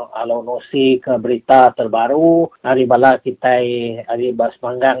alokasi ke berita terbaru hari bala kita hari bas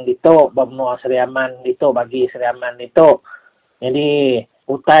manggang itu Benua Seriaman itu bagi Seriaman itu. Jadi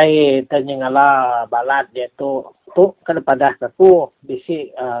utai ternyala balat dia tu kepada aku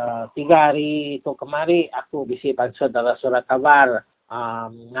bisi 3 hari tu kemari aku bisi pansut dalam surat kabar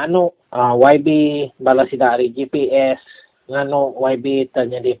nganu YB bala sida hari GPS nganu YB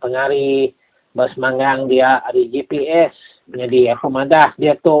terjadi pengari bas manggang dia hari GPS. Jadi aku madah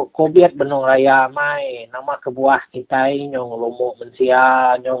dia tu COVID benung raya mai nama kebuah kita nyong lumo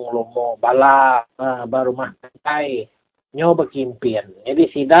mensia nyong lumo bala barumah kai nyo berkimpian. Jadi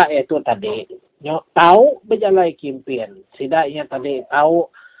sida itu tadi nyo tahu berjalai kimpian. Sida nya tadi tahu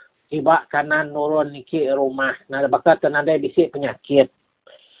iba kanan nurun niki rumah. Nah bakal tenada bisi penyakit.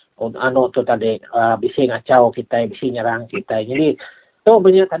 Anu tu tadi bisi ngacau kita, bisi nyerang kita. Jadi tu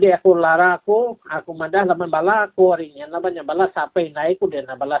banyak tadi aku lara aku madah laban bala aku harinya laban bala sampai naik ku dia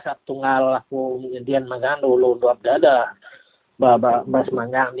bala sap tunggal aku dian magang dulu duap dada. Bas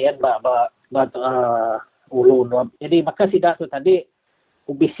manggang dian ulu duap. Jadi maka sida tu tadi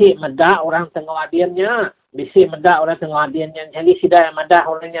bisi medak orang tengah adiannya, bisi medak orang tengah adiannya. Jadi sida yang medak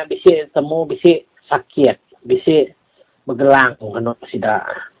orangnya bisi temu bisi sakit, bisi bergelang anu sida.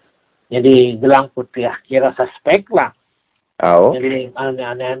 Jadi gelang putih kira suspek lah. Oh. Jadi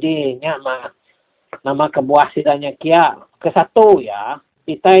aneh-aneh nama kebuah sidanya kia ke satu ya.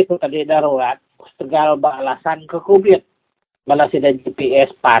 Kita itu tadi darurat tegal alasan ke COVID. Bala sida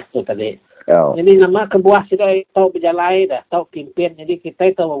GPS pas tu tadi. Oh. Jadi nama kebuah sida tahu berjalai dah, tahu pimpin. Jadi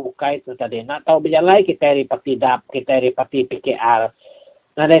kita itu membuka itu tadi. Nak tahu berjalai kita dari parti DAP, kita dari parti PKR.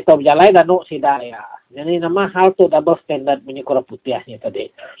 Nah, dari tahu berjalai dan nuk sida ya. Jadi nama hal tu double standard menyukur putihnya tadi.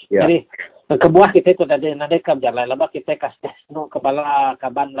 Yeah. Jadi kebuah kita itu tadi nanti ke berjalan. Lepas kita kasih nuk kepala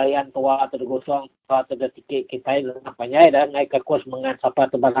kaban layan tua atau gosong atau detik kita apanya dan naik ke kos mengan siapa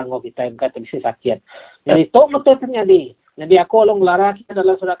tu balango kita yang kata bisa sakit. Jadi tu betul terjadi. Jadi aku long lara kita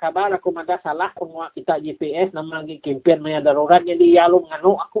dalam surat kabar aku mandah salah penguat kita GPS nama lagi kempen maya darurat jadi ya lu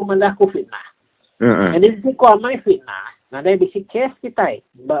nganu aku mandah aku fitnah. Jadi siku amai fitnah. Nah, dia bisi kes kita,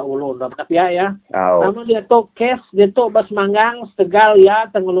 ba ulun tapi ya. Oh. Namun dia tu kes, dia tu bas manggang setegal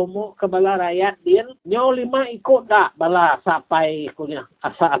ya tenggelumu ke bala rakyat dia. Nyo 5 ikut dak bala sampai kunya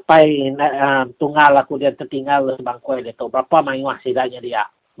asa apai tunggal aku dia tertinggal bangkoi dia tu berapa maiwah sidanya dia.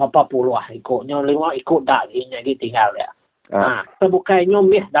 Berapa puluh ikut. Nyo 5 ikut dak dia tinggal ya. Terbukai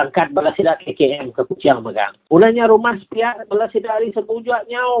nyomih dangkat bala sida KKM ke Kuching megang. Ulanya rumah sepiak bala sida hari sebujak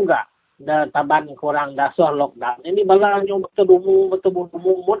nyau enggak. Dan taban kurang dasar lockdown. Ini bala nyau betul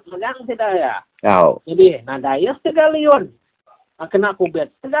mut megang sida ya. Jadi nadaya segalion. Kena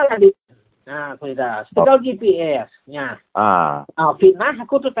kubet segala di kuida setegal GPS nya. Fitnah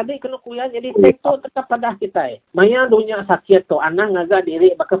aku tu tadi kena kuya jadi sektor tetap pada kita. Maya dunia sakit tu anak ngaga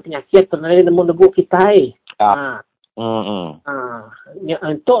diri bakal penyakit tu nari nemu negu kita.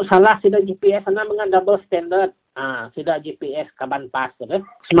 Untuk salah sida GPS sana mengan double standard. Sida GPS kaban pas tu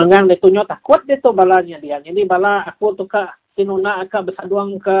semanggang dia tunyo takut dia tu balanya dia. Jadi bala aku tu ka sinuna ka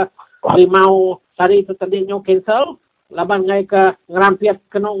besaduang ke limau hari tu tadi nyo cancel. Laban ngai ke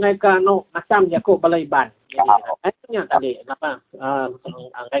ngerampiat kena ngai ke macam jako balai ban. Jadi tadi apa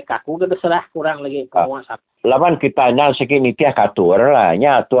ngai kaku ke serah kurang lagi penguasa. Laban kita nak sikit nitiah katur lah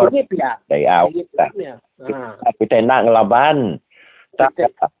nya atur. Dari kita nak ngelaban.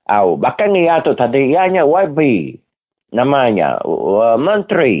 Bahkan ia tu tadi ianya YB namanya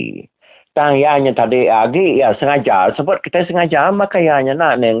menteri. Tang ianya tadi agi ya sengaja sebab kita sengaja maka ianya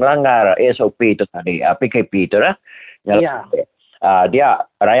nak ngelanggar SOP tu tadi PKP tu lah. Dia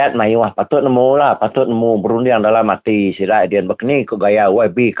rakyat mayuah patut nemu berunding dalam mati sila dia begini ke gaya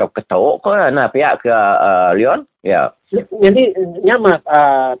YB ke ketok ke nah pihak ke Leon jadi nyamat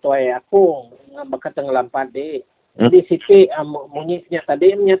tuai aku berkata ngelampat di sisi munyitnya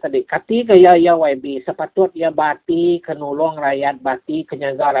tadi kati gaya ya YB sepatut ya bati kenolong rakyat bati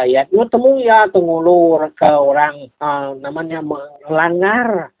kenyaga rakyat yo temu ya tengulur ke orang namanya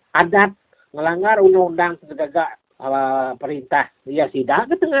melanggar adat melanggar undang-undang segala perintah dia tidak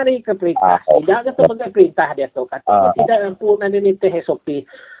ketengari ke perintah tidak sebagai perintah dia tu kata tidak mampu nanti ni teh SOP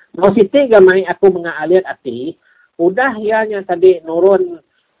mau siti gamai aku mengalir hati udah ianya tadi nurun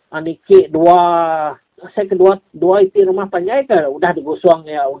niki dua itu rumah panjai ke udah digusung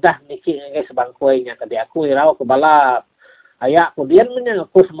ya udah niki ngai sebangkuinya tadi aku irau ke bala ayak kemudian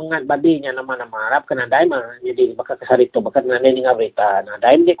aku semangat badinya nama-nama Arab kena dai mah jadi bakal kesari tu bakal nanti dengar berita nah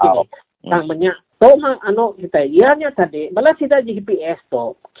dai dia kini sang menyak toma kita ianya tadi bala sida GPS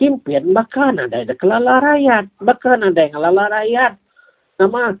to kimpin bahkan ada kelala rakyat bahkan ada yang kelala rakyat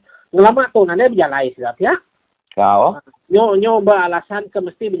nama ngelama tu nade berjalai sida ya nyo ba alasan ke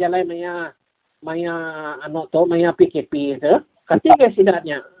mesti berjalai maya PKP tu ketiga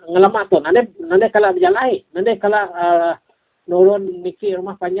sidanya ngelama tu nade kala berjalai nade kala nurun niki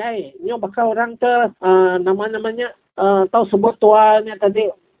rumah panjai nyo bakal orang ke namanya tahu sebut tuanya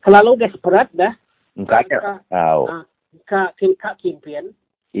tadi selalu desperate dah Kak Kimpian.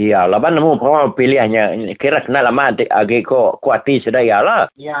 Iya, laban nemu pilihannya kira kena lama agi ko kuati sedaya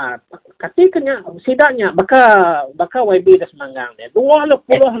lah. Ya, kati kena sidanya baka YB dah semanggang dia. 25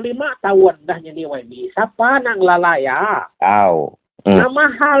 tahun dah jadi YB. Siapa nak lalaya? Nama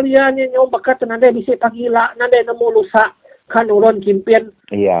hal yang nyo baka tenade bisi pagila, nade nemu lusa kan urun Kimpian.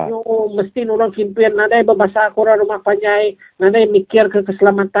 Iya. Nyo mesti urun Kimpian nade berbahasa Korea rumah panjai, nade mikir ke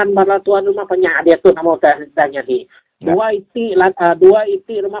keselamatan bala tuan rumah panjai. Dia tu nama tanya di. Dua iti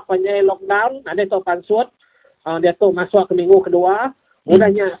rumah panjai lockdown, nade tu pansut. Dia tu masuk ke minggu kedua.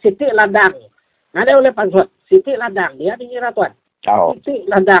 Mudahnya Siti Ladang. Nade oleh pansut. Siti Ladang dia dingira tuan. Siti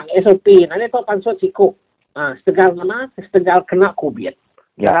Ladang SOP, nade tu pansut siku. Setegal mana? Setegal kena COVID.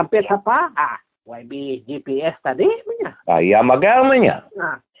 Hampir siapa? YB GPS tadi punya. Ya magamanya.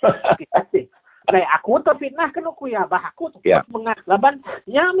 Baik aku tu fitnah kena kuya bah aku tu mengat laban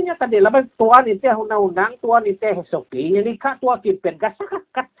nya tadi laban tuan itu undang-undang tuan itu SOP jadi kak tua pimpin gasak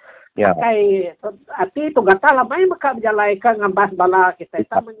pakai arti tu gata lamai maka berjalai ke ngambas bala kita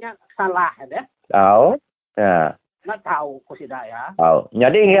itu punya salah ada. Nak tahu ku sida ya.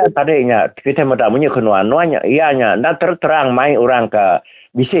 Jadi ya tadinya kita mudah punya kenuan-nuannya ianya nak terang mai orang ke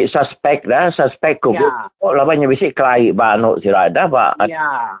bisik suspek COVID. Labanya bisik kelai ba anu sira dah ba.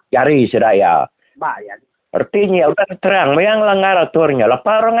 Cari sira ya. Artinya udah terang yang langgar aturnya.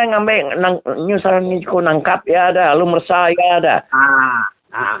 Lepas orang ngambil nyusah ni ko nangkap ya ada lalu mersah ya ada.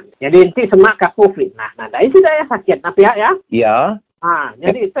 Jadi inti semak COVID. Nah, dari sudah ya sakit nah pihak ya. Ya.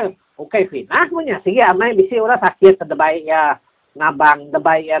 Jadi itu okey fitnah punya sih amai bisi orang sakit terbaik ya ngabang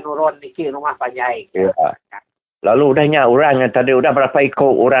terbaik ya nurun niki rumah panjai. Lalu udahnya orang yang tadi udah berapa ikut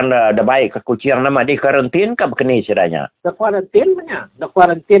orang dah baik ke Kuching nama di karantin ke begini sidanya. Di karantin punya. Di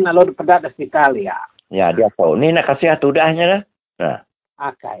karantin lalu pada hospital ya. Ya dia tahu. Ni nak kasih tudahnya dah.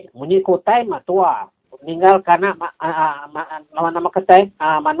 Okay. Munyi kotai matua. Meninggal karena nama ketai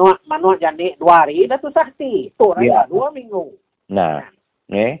manua jadi 2 hari dah tu sakti. Tu raya 2 minggu. Nah.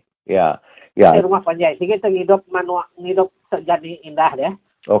 Ya. Di rumah panjai. Sikit hidup jadi indah deh.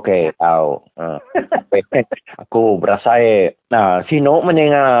 Okey, tahu. Aku berasa sino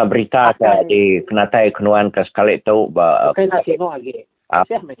mendengar berita di Kenatai Kenuan ke sekali tu okey nak sino lagi.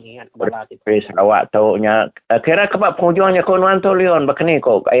 Saya mengingat kepala Pris Sarawak tu nya kira kepak penghujungnya Kenuan tu Leon bakni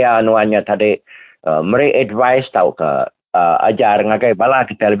ko kaya anuannya tadi meri advice tau ke ajar ngagai bala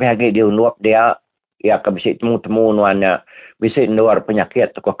kita lebih lagi diunduap dia ya ke bisi temu-temu nuannya bisi luar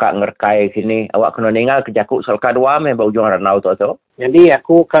penyakit kok kak ngerkai sini awak kena ningal kejakuk salka dua me ujung ranau tu. Jadi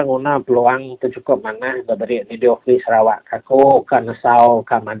aku kan guna peluang tu cukup mana dari Radio Free Sarawak. Aku kan nesau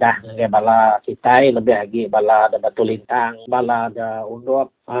kan madah ngagai bala kita lebih lagi bala ada Batu Lintang, bala ada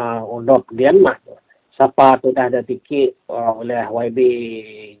undup dian mah. Siapa tu dah ada tikit oleh YB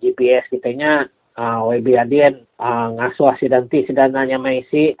GPS kitanya YB Adien ngasuh sidananya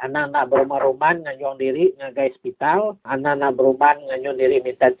maisi anak nak berumah-rumah nganyong diri ngagai hospital anak nak berumah nganyong diri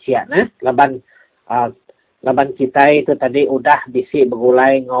minta ciak laban kita itu tadi udah bisi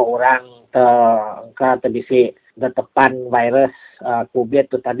bergulai ngau orang terbisi depan virus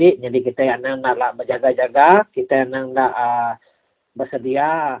COVID tu tadi jadi kita anak nak berjaga-jaga kita anak nak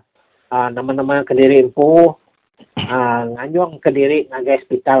bersedia nama-nama kediri impu nganyong kediri ngagai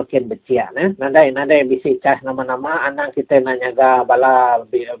hospital ken becia nadai bisi cas nama-nama anak kita nak jaga bala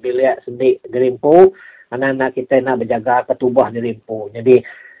bilik sendi dirimpu anak kita nak berjaga ketubah dirimpu jadi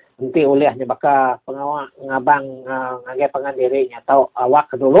nanti olehnya baka pengawak ngabang ngagai pangandirinya tahu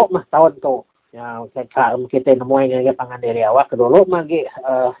awak kedulu mah tahun tu ya kita nemuin ngagai pangandiri awak kedulu mah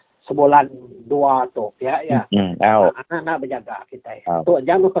sebulan dua tu ya anak nak berjaga kita tu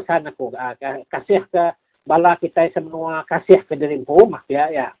jangan pesan aku kasih ke bala kita semua kasih ke dirimpu mah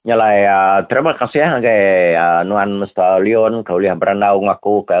ya nyalai terima kasih ngagai nuan Mr. Leon kau lihat berandau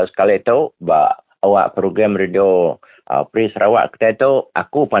ngaku ke sekali tu awak program radio Free Sarawak kita tu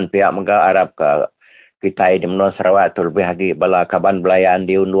aku pan pihak mega Arab ke kita di menua Sarawak tu lebih lagi bala kaban belayan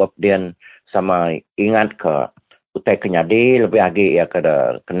diunduap dian sama ingat ke utai kenyadi lebih lagi ya ke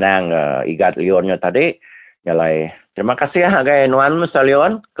kenang igat Leonnya tadi nyalai terima kasih ngagai nuan Mr.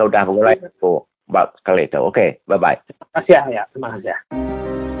 Leon kau dah mulai aku bak sekali tu. Okey, bye-bye. Terima kasih ya, terima kasih.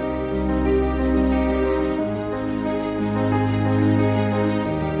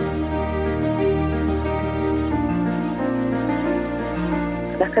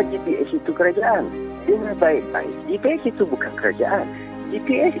 Adakah GPS itu kerajaan? Dengar baik-baik. GPS itu bukan kerajaan.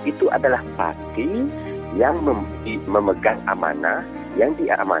 GPS itu adalah parti yang memegang amanah yang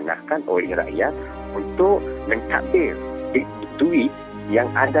diamanahkan oleh rakyat untuk mentadbir duit yang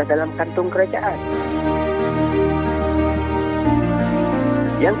ada dalam kantong kerajaan.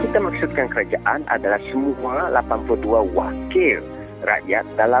 Yang kita maksudkan kerajaan adalah semua 82 wakil rakyat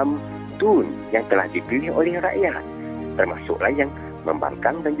dalam DUN yang telah dipilih oleh rakyat. Termasuklah yang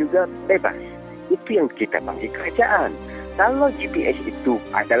membangkang dan juga bebas. Itu yang kita panggil kerajaan. Kalau GPS itu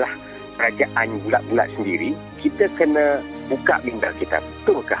adalah kerajaan bulat-bulat sendiri, kita kena buka minda kita.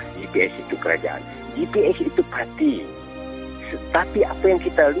 Betulkah GPS itu kerajaan? GPS itu parti. Tapi apa yang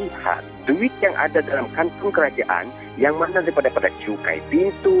kita lihat, duit yang ada dalam kantong kerajaan, yang mana daripada cukai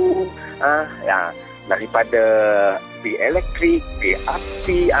pintu, daripada bil elektrik, bil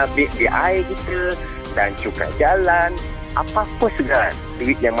api, bil air kita, dan cukai jalan, apa-apa segala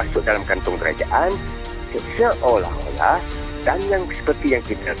duit yang masuk dalam kantong kerajaan, seolah-olah, dan yang seperti yang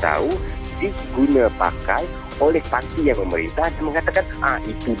kita tahu, diguna pakai oleh parti yang memerintah dan mengatakan,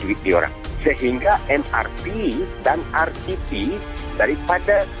 itu duit diorang. Sehingga MRP dan RTP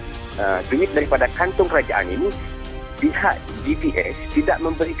daripada duit daripada kantong kerajaan ini pihak GPS tidak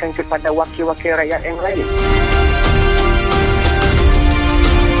memberikan kepada wakil-wakil rakyat yang lain.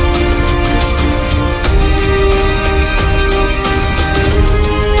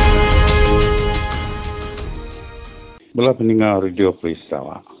 Bala pendengar Radio Free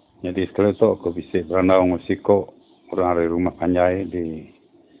Sarawak. Jadi sekali tu aku bisa berandau musiko orang dari rumah panjai di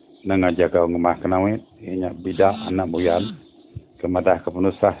nanga jaga ngumah kenawit inya bidak anak buyan kemadah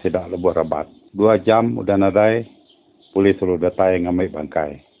kepenusah sidak lebur rabat 2 jam udah nadai polis suruh datai ngambil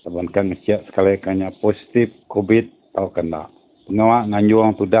bangkai sabankan ngecek sekali kanya positif covid tau kena pengawak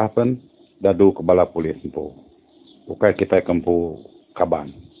nganjuang tudah pun dadu ke bala polis empu bukai kita kempu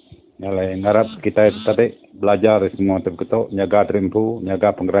kaban nyalai ngarap kita tadi belajar semua terketok nyaga terimpu nyaga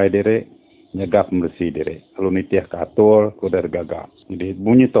penggerai diri nyaga pembersih diri. Kalau nitiah katul, ku dari gagal. Jadi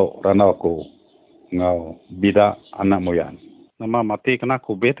bunyi tu ranau aku ngau bida anak moyan. Nama mati kena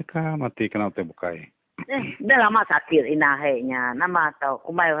kubet kah? Mati kena terbukai? Dah lama sakit inahnya. Nama tahu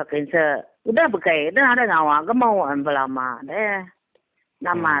kumai kanser. Udah bukai. Dah ada ngawa. Gemauan berlama. Deh.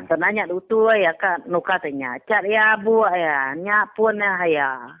 Nama tanya dutu ya kan nuka tanya. Cat ya bu ya nya pun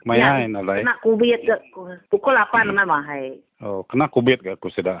ya. Maya nalai. Nak kubit pukul 8 memang hai. Oh, kena kubit ke aku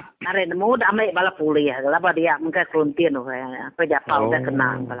sudah. Nare nemu dah ambil bala pulih. Laba dia mungkin kerontin tu ya. Apa japau dah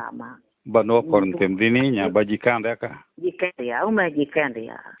kena lama. Bano korentin dini nya bajikan dia kah? Jikan dia, jikan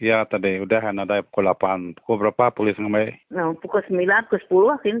dia. Ya tadi udah ada pukul 8. Pukul berapa polis ngamai? No, pukul 9,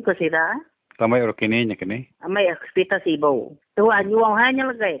 pukul 10 kini pukul sida. Tamai orang kini nya kini. Amai hospital Sibo. Tu anyuang hanya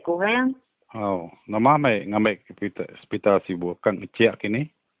lagi ku hang. Oh, nama mai ngamai hospital Sibo kan cek kini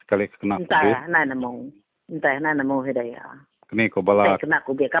sekali kena. Entah, nai namo hidaya. Kini ko bala. Kena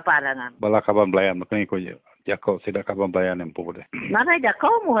ku be kaparangan. Bala kaban belayan kini ko jako sida kaban belayan empu boleh. Nai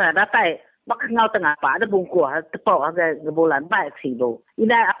jako mu datai. Bak ngau tengah pa ada bungku tepok aga gebulan baik Sibo.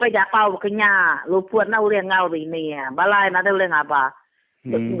 Ina apa japau kenya lupuan na ule ngau ini ya. Balai na ada ule ngapa.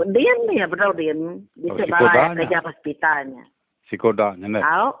 Dia ni ya betul dia. Bisa balai kerja hospitalnya. Sikoda nya.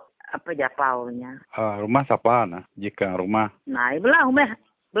 Au apa japaunya. Rumah siapa na? Jika rumah. Nah,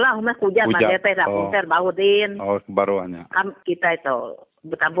 belah rumah kujan na teh dak punter bau din. Oh, baruannya. Kam kita itu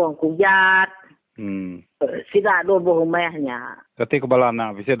bertabung kujat. Sida do rumahnya. Ketika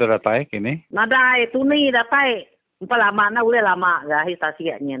balana bisa datai kini. Nadai tu ni datai. Lama na ule lama gah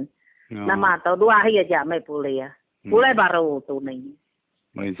stasiunnya. Nama atau 2 hari aja mai pulih ya. Pulih baru tu ni.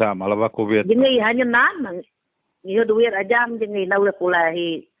 Maisa malah Covid. Jengi hanya nan. Iyo duit aja jengi na ule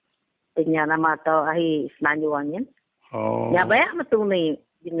pulih nya nama atau ahi senanyuannya. Oh. Ya banyak betul ni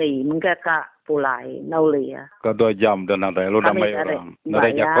jengi mengka pulai na ule ya. Ke 2 jam dan ada lu damai orang.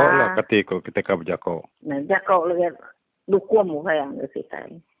 Nada jako lah ketika berjako. Nah jako lagi dukum yang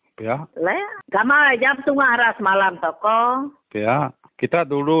kita. Ya. Lah, kama jam setengah aras malam toko. Ya. Kita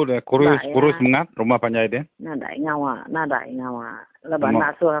dulu deh kurus mengat rumah panjai dia. Nada ngawa. Leban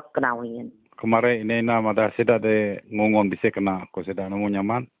nasuh kenawin. Kemarin ini nama dah sida de ngongon bisa kena aku sida nemu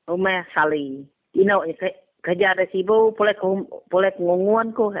nyaman. Rumah sali. Ino kerja ada Sibo boleh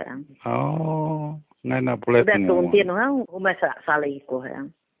ngongon ko hang. Oh, ngana boleh. Sudah tuntin hang rumah sali ko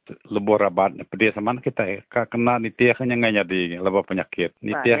hang. Lebih rabat pedih sama kita kena nitia kanya nganya di lebih penyakit.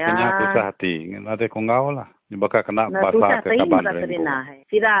 Nitia kanya susah hati. Ada kongau lah. Baka kena basah ke kaban.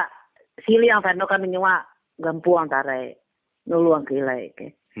 Sida sili yang tano kan nyua gampuang tarai nuluang kilai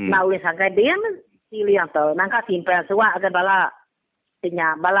ke. Na uli sangka dia sili yang tahu nangka simpan suwa ada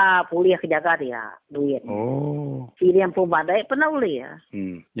bala pulih kejaga dia duit. Oh. Sili yang pun badai pernah uli ya.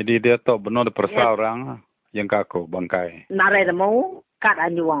 Jadi dia tahu benar persa orang yang kaku bangkai. Narai demo kat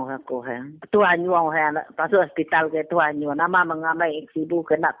anyuang aku hang. Tu anyuang hang pasal hospital ke tu anyuang nama mengamai Sibu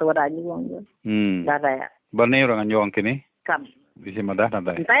kena tu anyuang. Darai. Bani orang anyuang kini? Kam. Bisa madah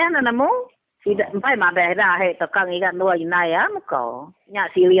nanti. Entah yang namo. Tidak empai madah dah he tekang ikan dua inaya muka. Nya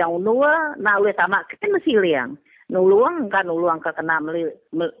siliang unua na ule sama kena siliang. Nuluang ka kena meli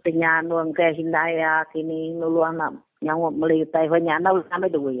tenya nuang ke hindaya kini nuluang na nyawa meli tai hanya na ule sampai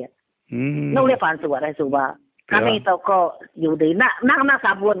dua ya. Na ule pan suara suba. Kami toko yudi nak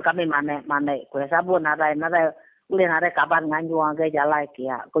sabun kami mana kue sabun ada ule ada kaban nganjuang ke jalai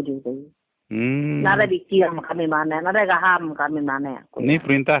kia ko yudi. Nada dikira kami mana, nada gaham kami mana. Ini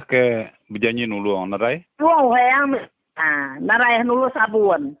perintah ke berjanji nuluang, nada? Nuluang yang, nada nulu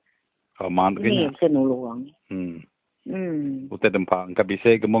sabun. Oh, mantap ini. Ini bisa nuluang. Udah dempak, enggak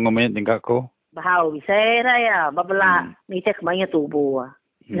bisa gemong-gemong tinggal ko. Bahau bisa ya, babla, ni cek banyak tubuh.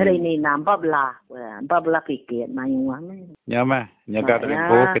 Hari ini nampak belah pikir mayuang. Ya mah, nyaga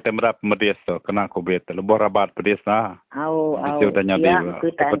tempo kita merap medias tu kena Covid. Lebih rabat medias nah. Bisa udah nyadi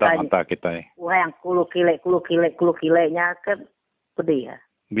kepada mata kita. Wah yang kulu kileknya kan pedih ya.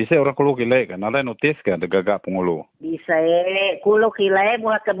 Bisa orang kulu kilek kan? Ada notis kan? Gagak pengulu. Bisa kulu kilek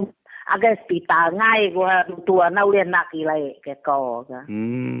buat ke agak hospital ngai buat tua na ulian nak kilek ke kau kan.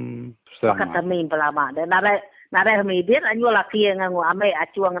 Susah. Kata min pelama dan Nara media anyu laki yang ngu ame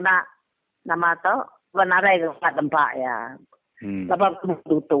acuang na nama to benarai ke tempat ya. Lepas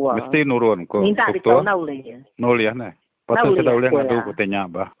tua. Mesti nurun ko. Minta ditau nauli. Nauli ya ne. Patut kita ulian ngadu kutenya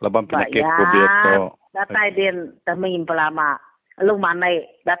bah. Lepas penyakit Covid to. Datai din temin pelama. Lu manai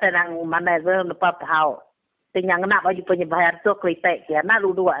datai nang manai tu lepas hau. Tenyang nak baju penyebayar tu kritik ya. Na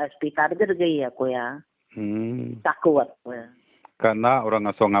lu dua hospital gede ya ko ya. Takut. Karena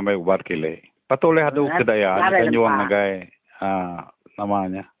orang asal ngamai ubat kile. Patuleh ada kedaya anyuang nagai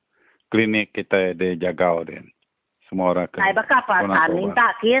namanya klinik kita di Jagau din. Semua orang ke. Ai bakapa san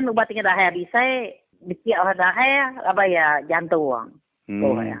minta kian ubat tinggal dah bisa dikira dah apa ya jantung.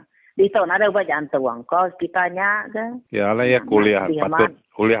 Oh ya. Di tahun ada buat jantung. Kau kita nyak ke? Ya, lah ya kuliah. Patut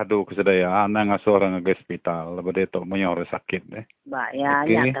kuliah tu kesedaya. Anak ngasuh orang ke hospital. Lepas dia tu menyor sakit deh. Ba ya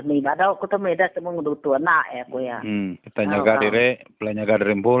nyak kami badau aku temu dah temu ngudu anak ya aku ya. Kita nyaga diri, pelan nyaga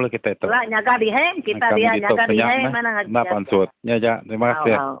dirimbul kita itu. Pelan nyaga di hem, kita dia nyaga di hem mana ngaji. Nah pansut. Ya, terima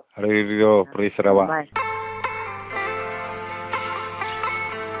kasih. Radio Free Sarawak.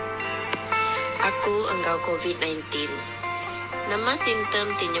 Aku engkau COVID-19. Nama simptom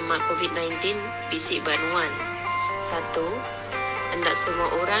tinyemak COVID-19 bisik banuan. 1. Hendak semua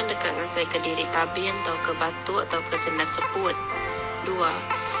orang dekat ngasai ke diri tabin atau ke batuk atau ke sendat seput. 2.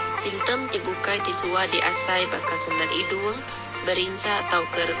 Simptom tibukai tisua di asai bakal sendat hidung, berinsa atau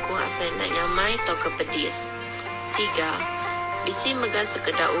ke rekuh asai nak nyamai atau ke pedis. 3. Bisi megah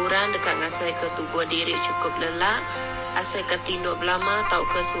sekedar orang dekat ngasai ke tubuh diri cukup lelah, asai ke tinduk belama atau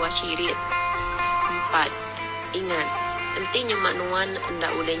ke suah syirit. 4. Ingat, enti nyemak nuan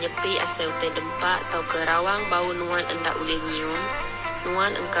endak boleh nyepi asal utai dempak atau ke rawang bau nuan endak boleh nyium,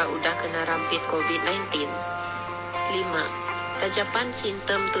 nuan engkau udah kena rampit COVID-19. 5. Tajapan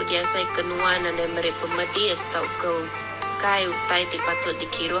simptom tu diasai ke nuan anda beri pemedis atau ke kai utai tipatut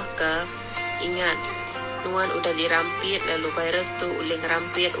dikiruh ke. Ingat, nuan udah dirampit lalu virus tu boleh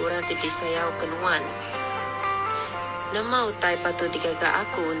ngerampit orang ti disayau ke nuan. Nama utai patut digagak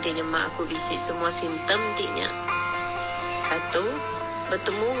aku unti nyemak aku bisik semua simptom tinya. 1.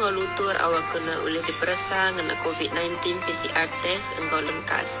 Bertemu ngelutur awak kena boleh diperasa ngena COVID-19 PCR test engkau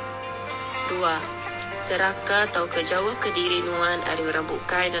lengkas. 2. Seraka atau kejauh ke diri nuan ada orang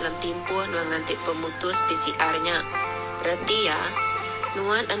bukai dalam timpuh nuan ngantik pemutus PCR-nya. Berarti ya,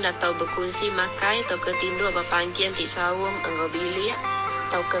 nuan anda tahu berkongsi makai atau ketinduk bapangkian ti sawum engkau bilik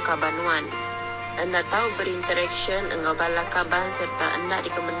atau ke kaban nuan. Anda tahu berinteraction engkau bala kaban serta anda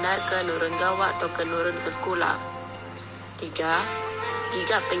dikebenar ke nurun gawak atau ke nurun ke sekolah. 3.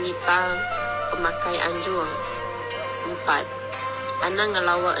 Gigak pengipang pemakai anjung. 4. Anda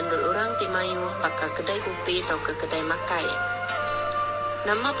ngelawak endul orang timayuh bakal kedai kopi atau ke kedai makai.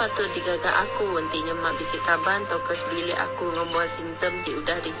 Nama patut digagak aku unti nyemak bisik kaban atau ke sebilik aku ngembuat simptom di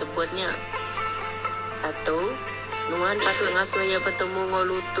udah disebutnya. 1. Nuan patut ngasuh ya bertemu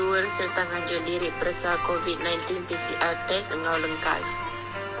ngolutur serta ngajuh diri periksa COVID-19 PCR test engkau lengkas.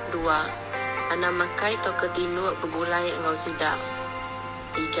 2. Anak makai atau ketinduk bergulai engkau sidak.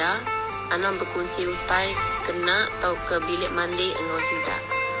 3. Anak berkunci utai kena atau ke bilik mandi engkau sidak.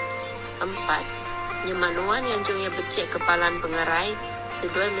 4. Nyemanuan yang jungnya becek kepalan pengerai,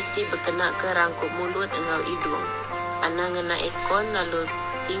 sedua mesti berkena ke rangkup mulut engkau hidung. Anak ngena ekon lalu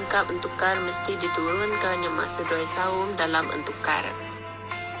tingkap entukar mesti diturunkan nyemak sedua saum dalam entukar.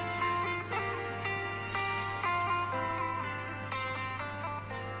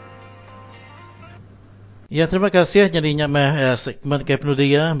 Ya, terima kasih. Jadi nyamah segmen ke penuh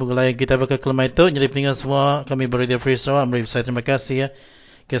dia. Bukanlah kita bakal kelemah itu. Jadi peninggal semua kami Radio Free Sarawak. Saya terima kasih ya.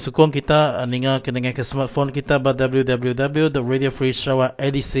 Ke sukung kita ningal ke dengan ke smartphone kita pada www.radiofreesarawak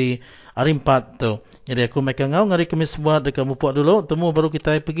edisi hari 4 tu. Jadi aku mereka ngau ngari kami semua dekat mupuk dulu. Temu baru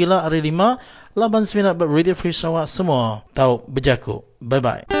kita pergilah hari 5 laban 9 Radio Free Sarawak semua. Tahu berjaku. Bye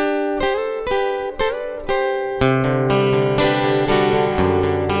bye.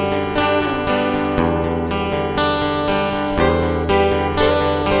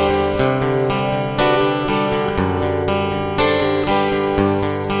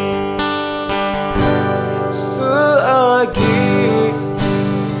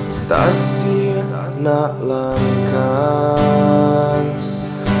 Nak langkah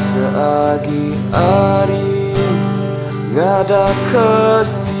seagi hari ngada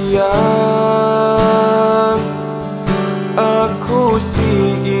kesiang aku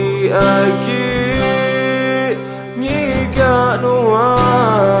si agi nyiga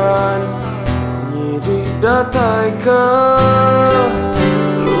nuan nyidik datai ke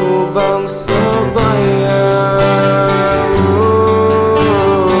lubang sebayang.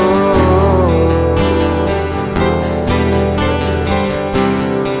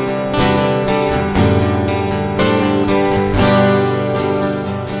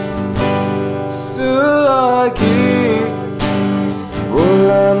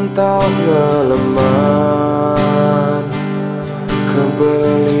 Tak ngeleman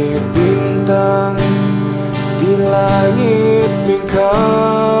kebeli bintang di langit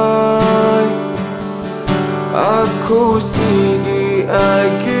bingkai aku si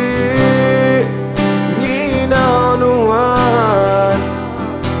agi nginau nuan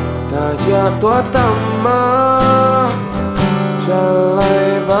tak jatuh tamah jalan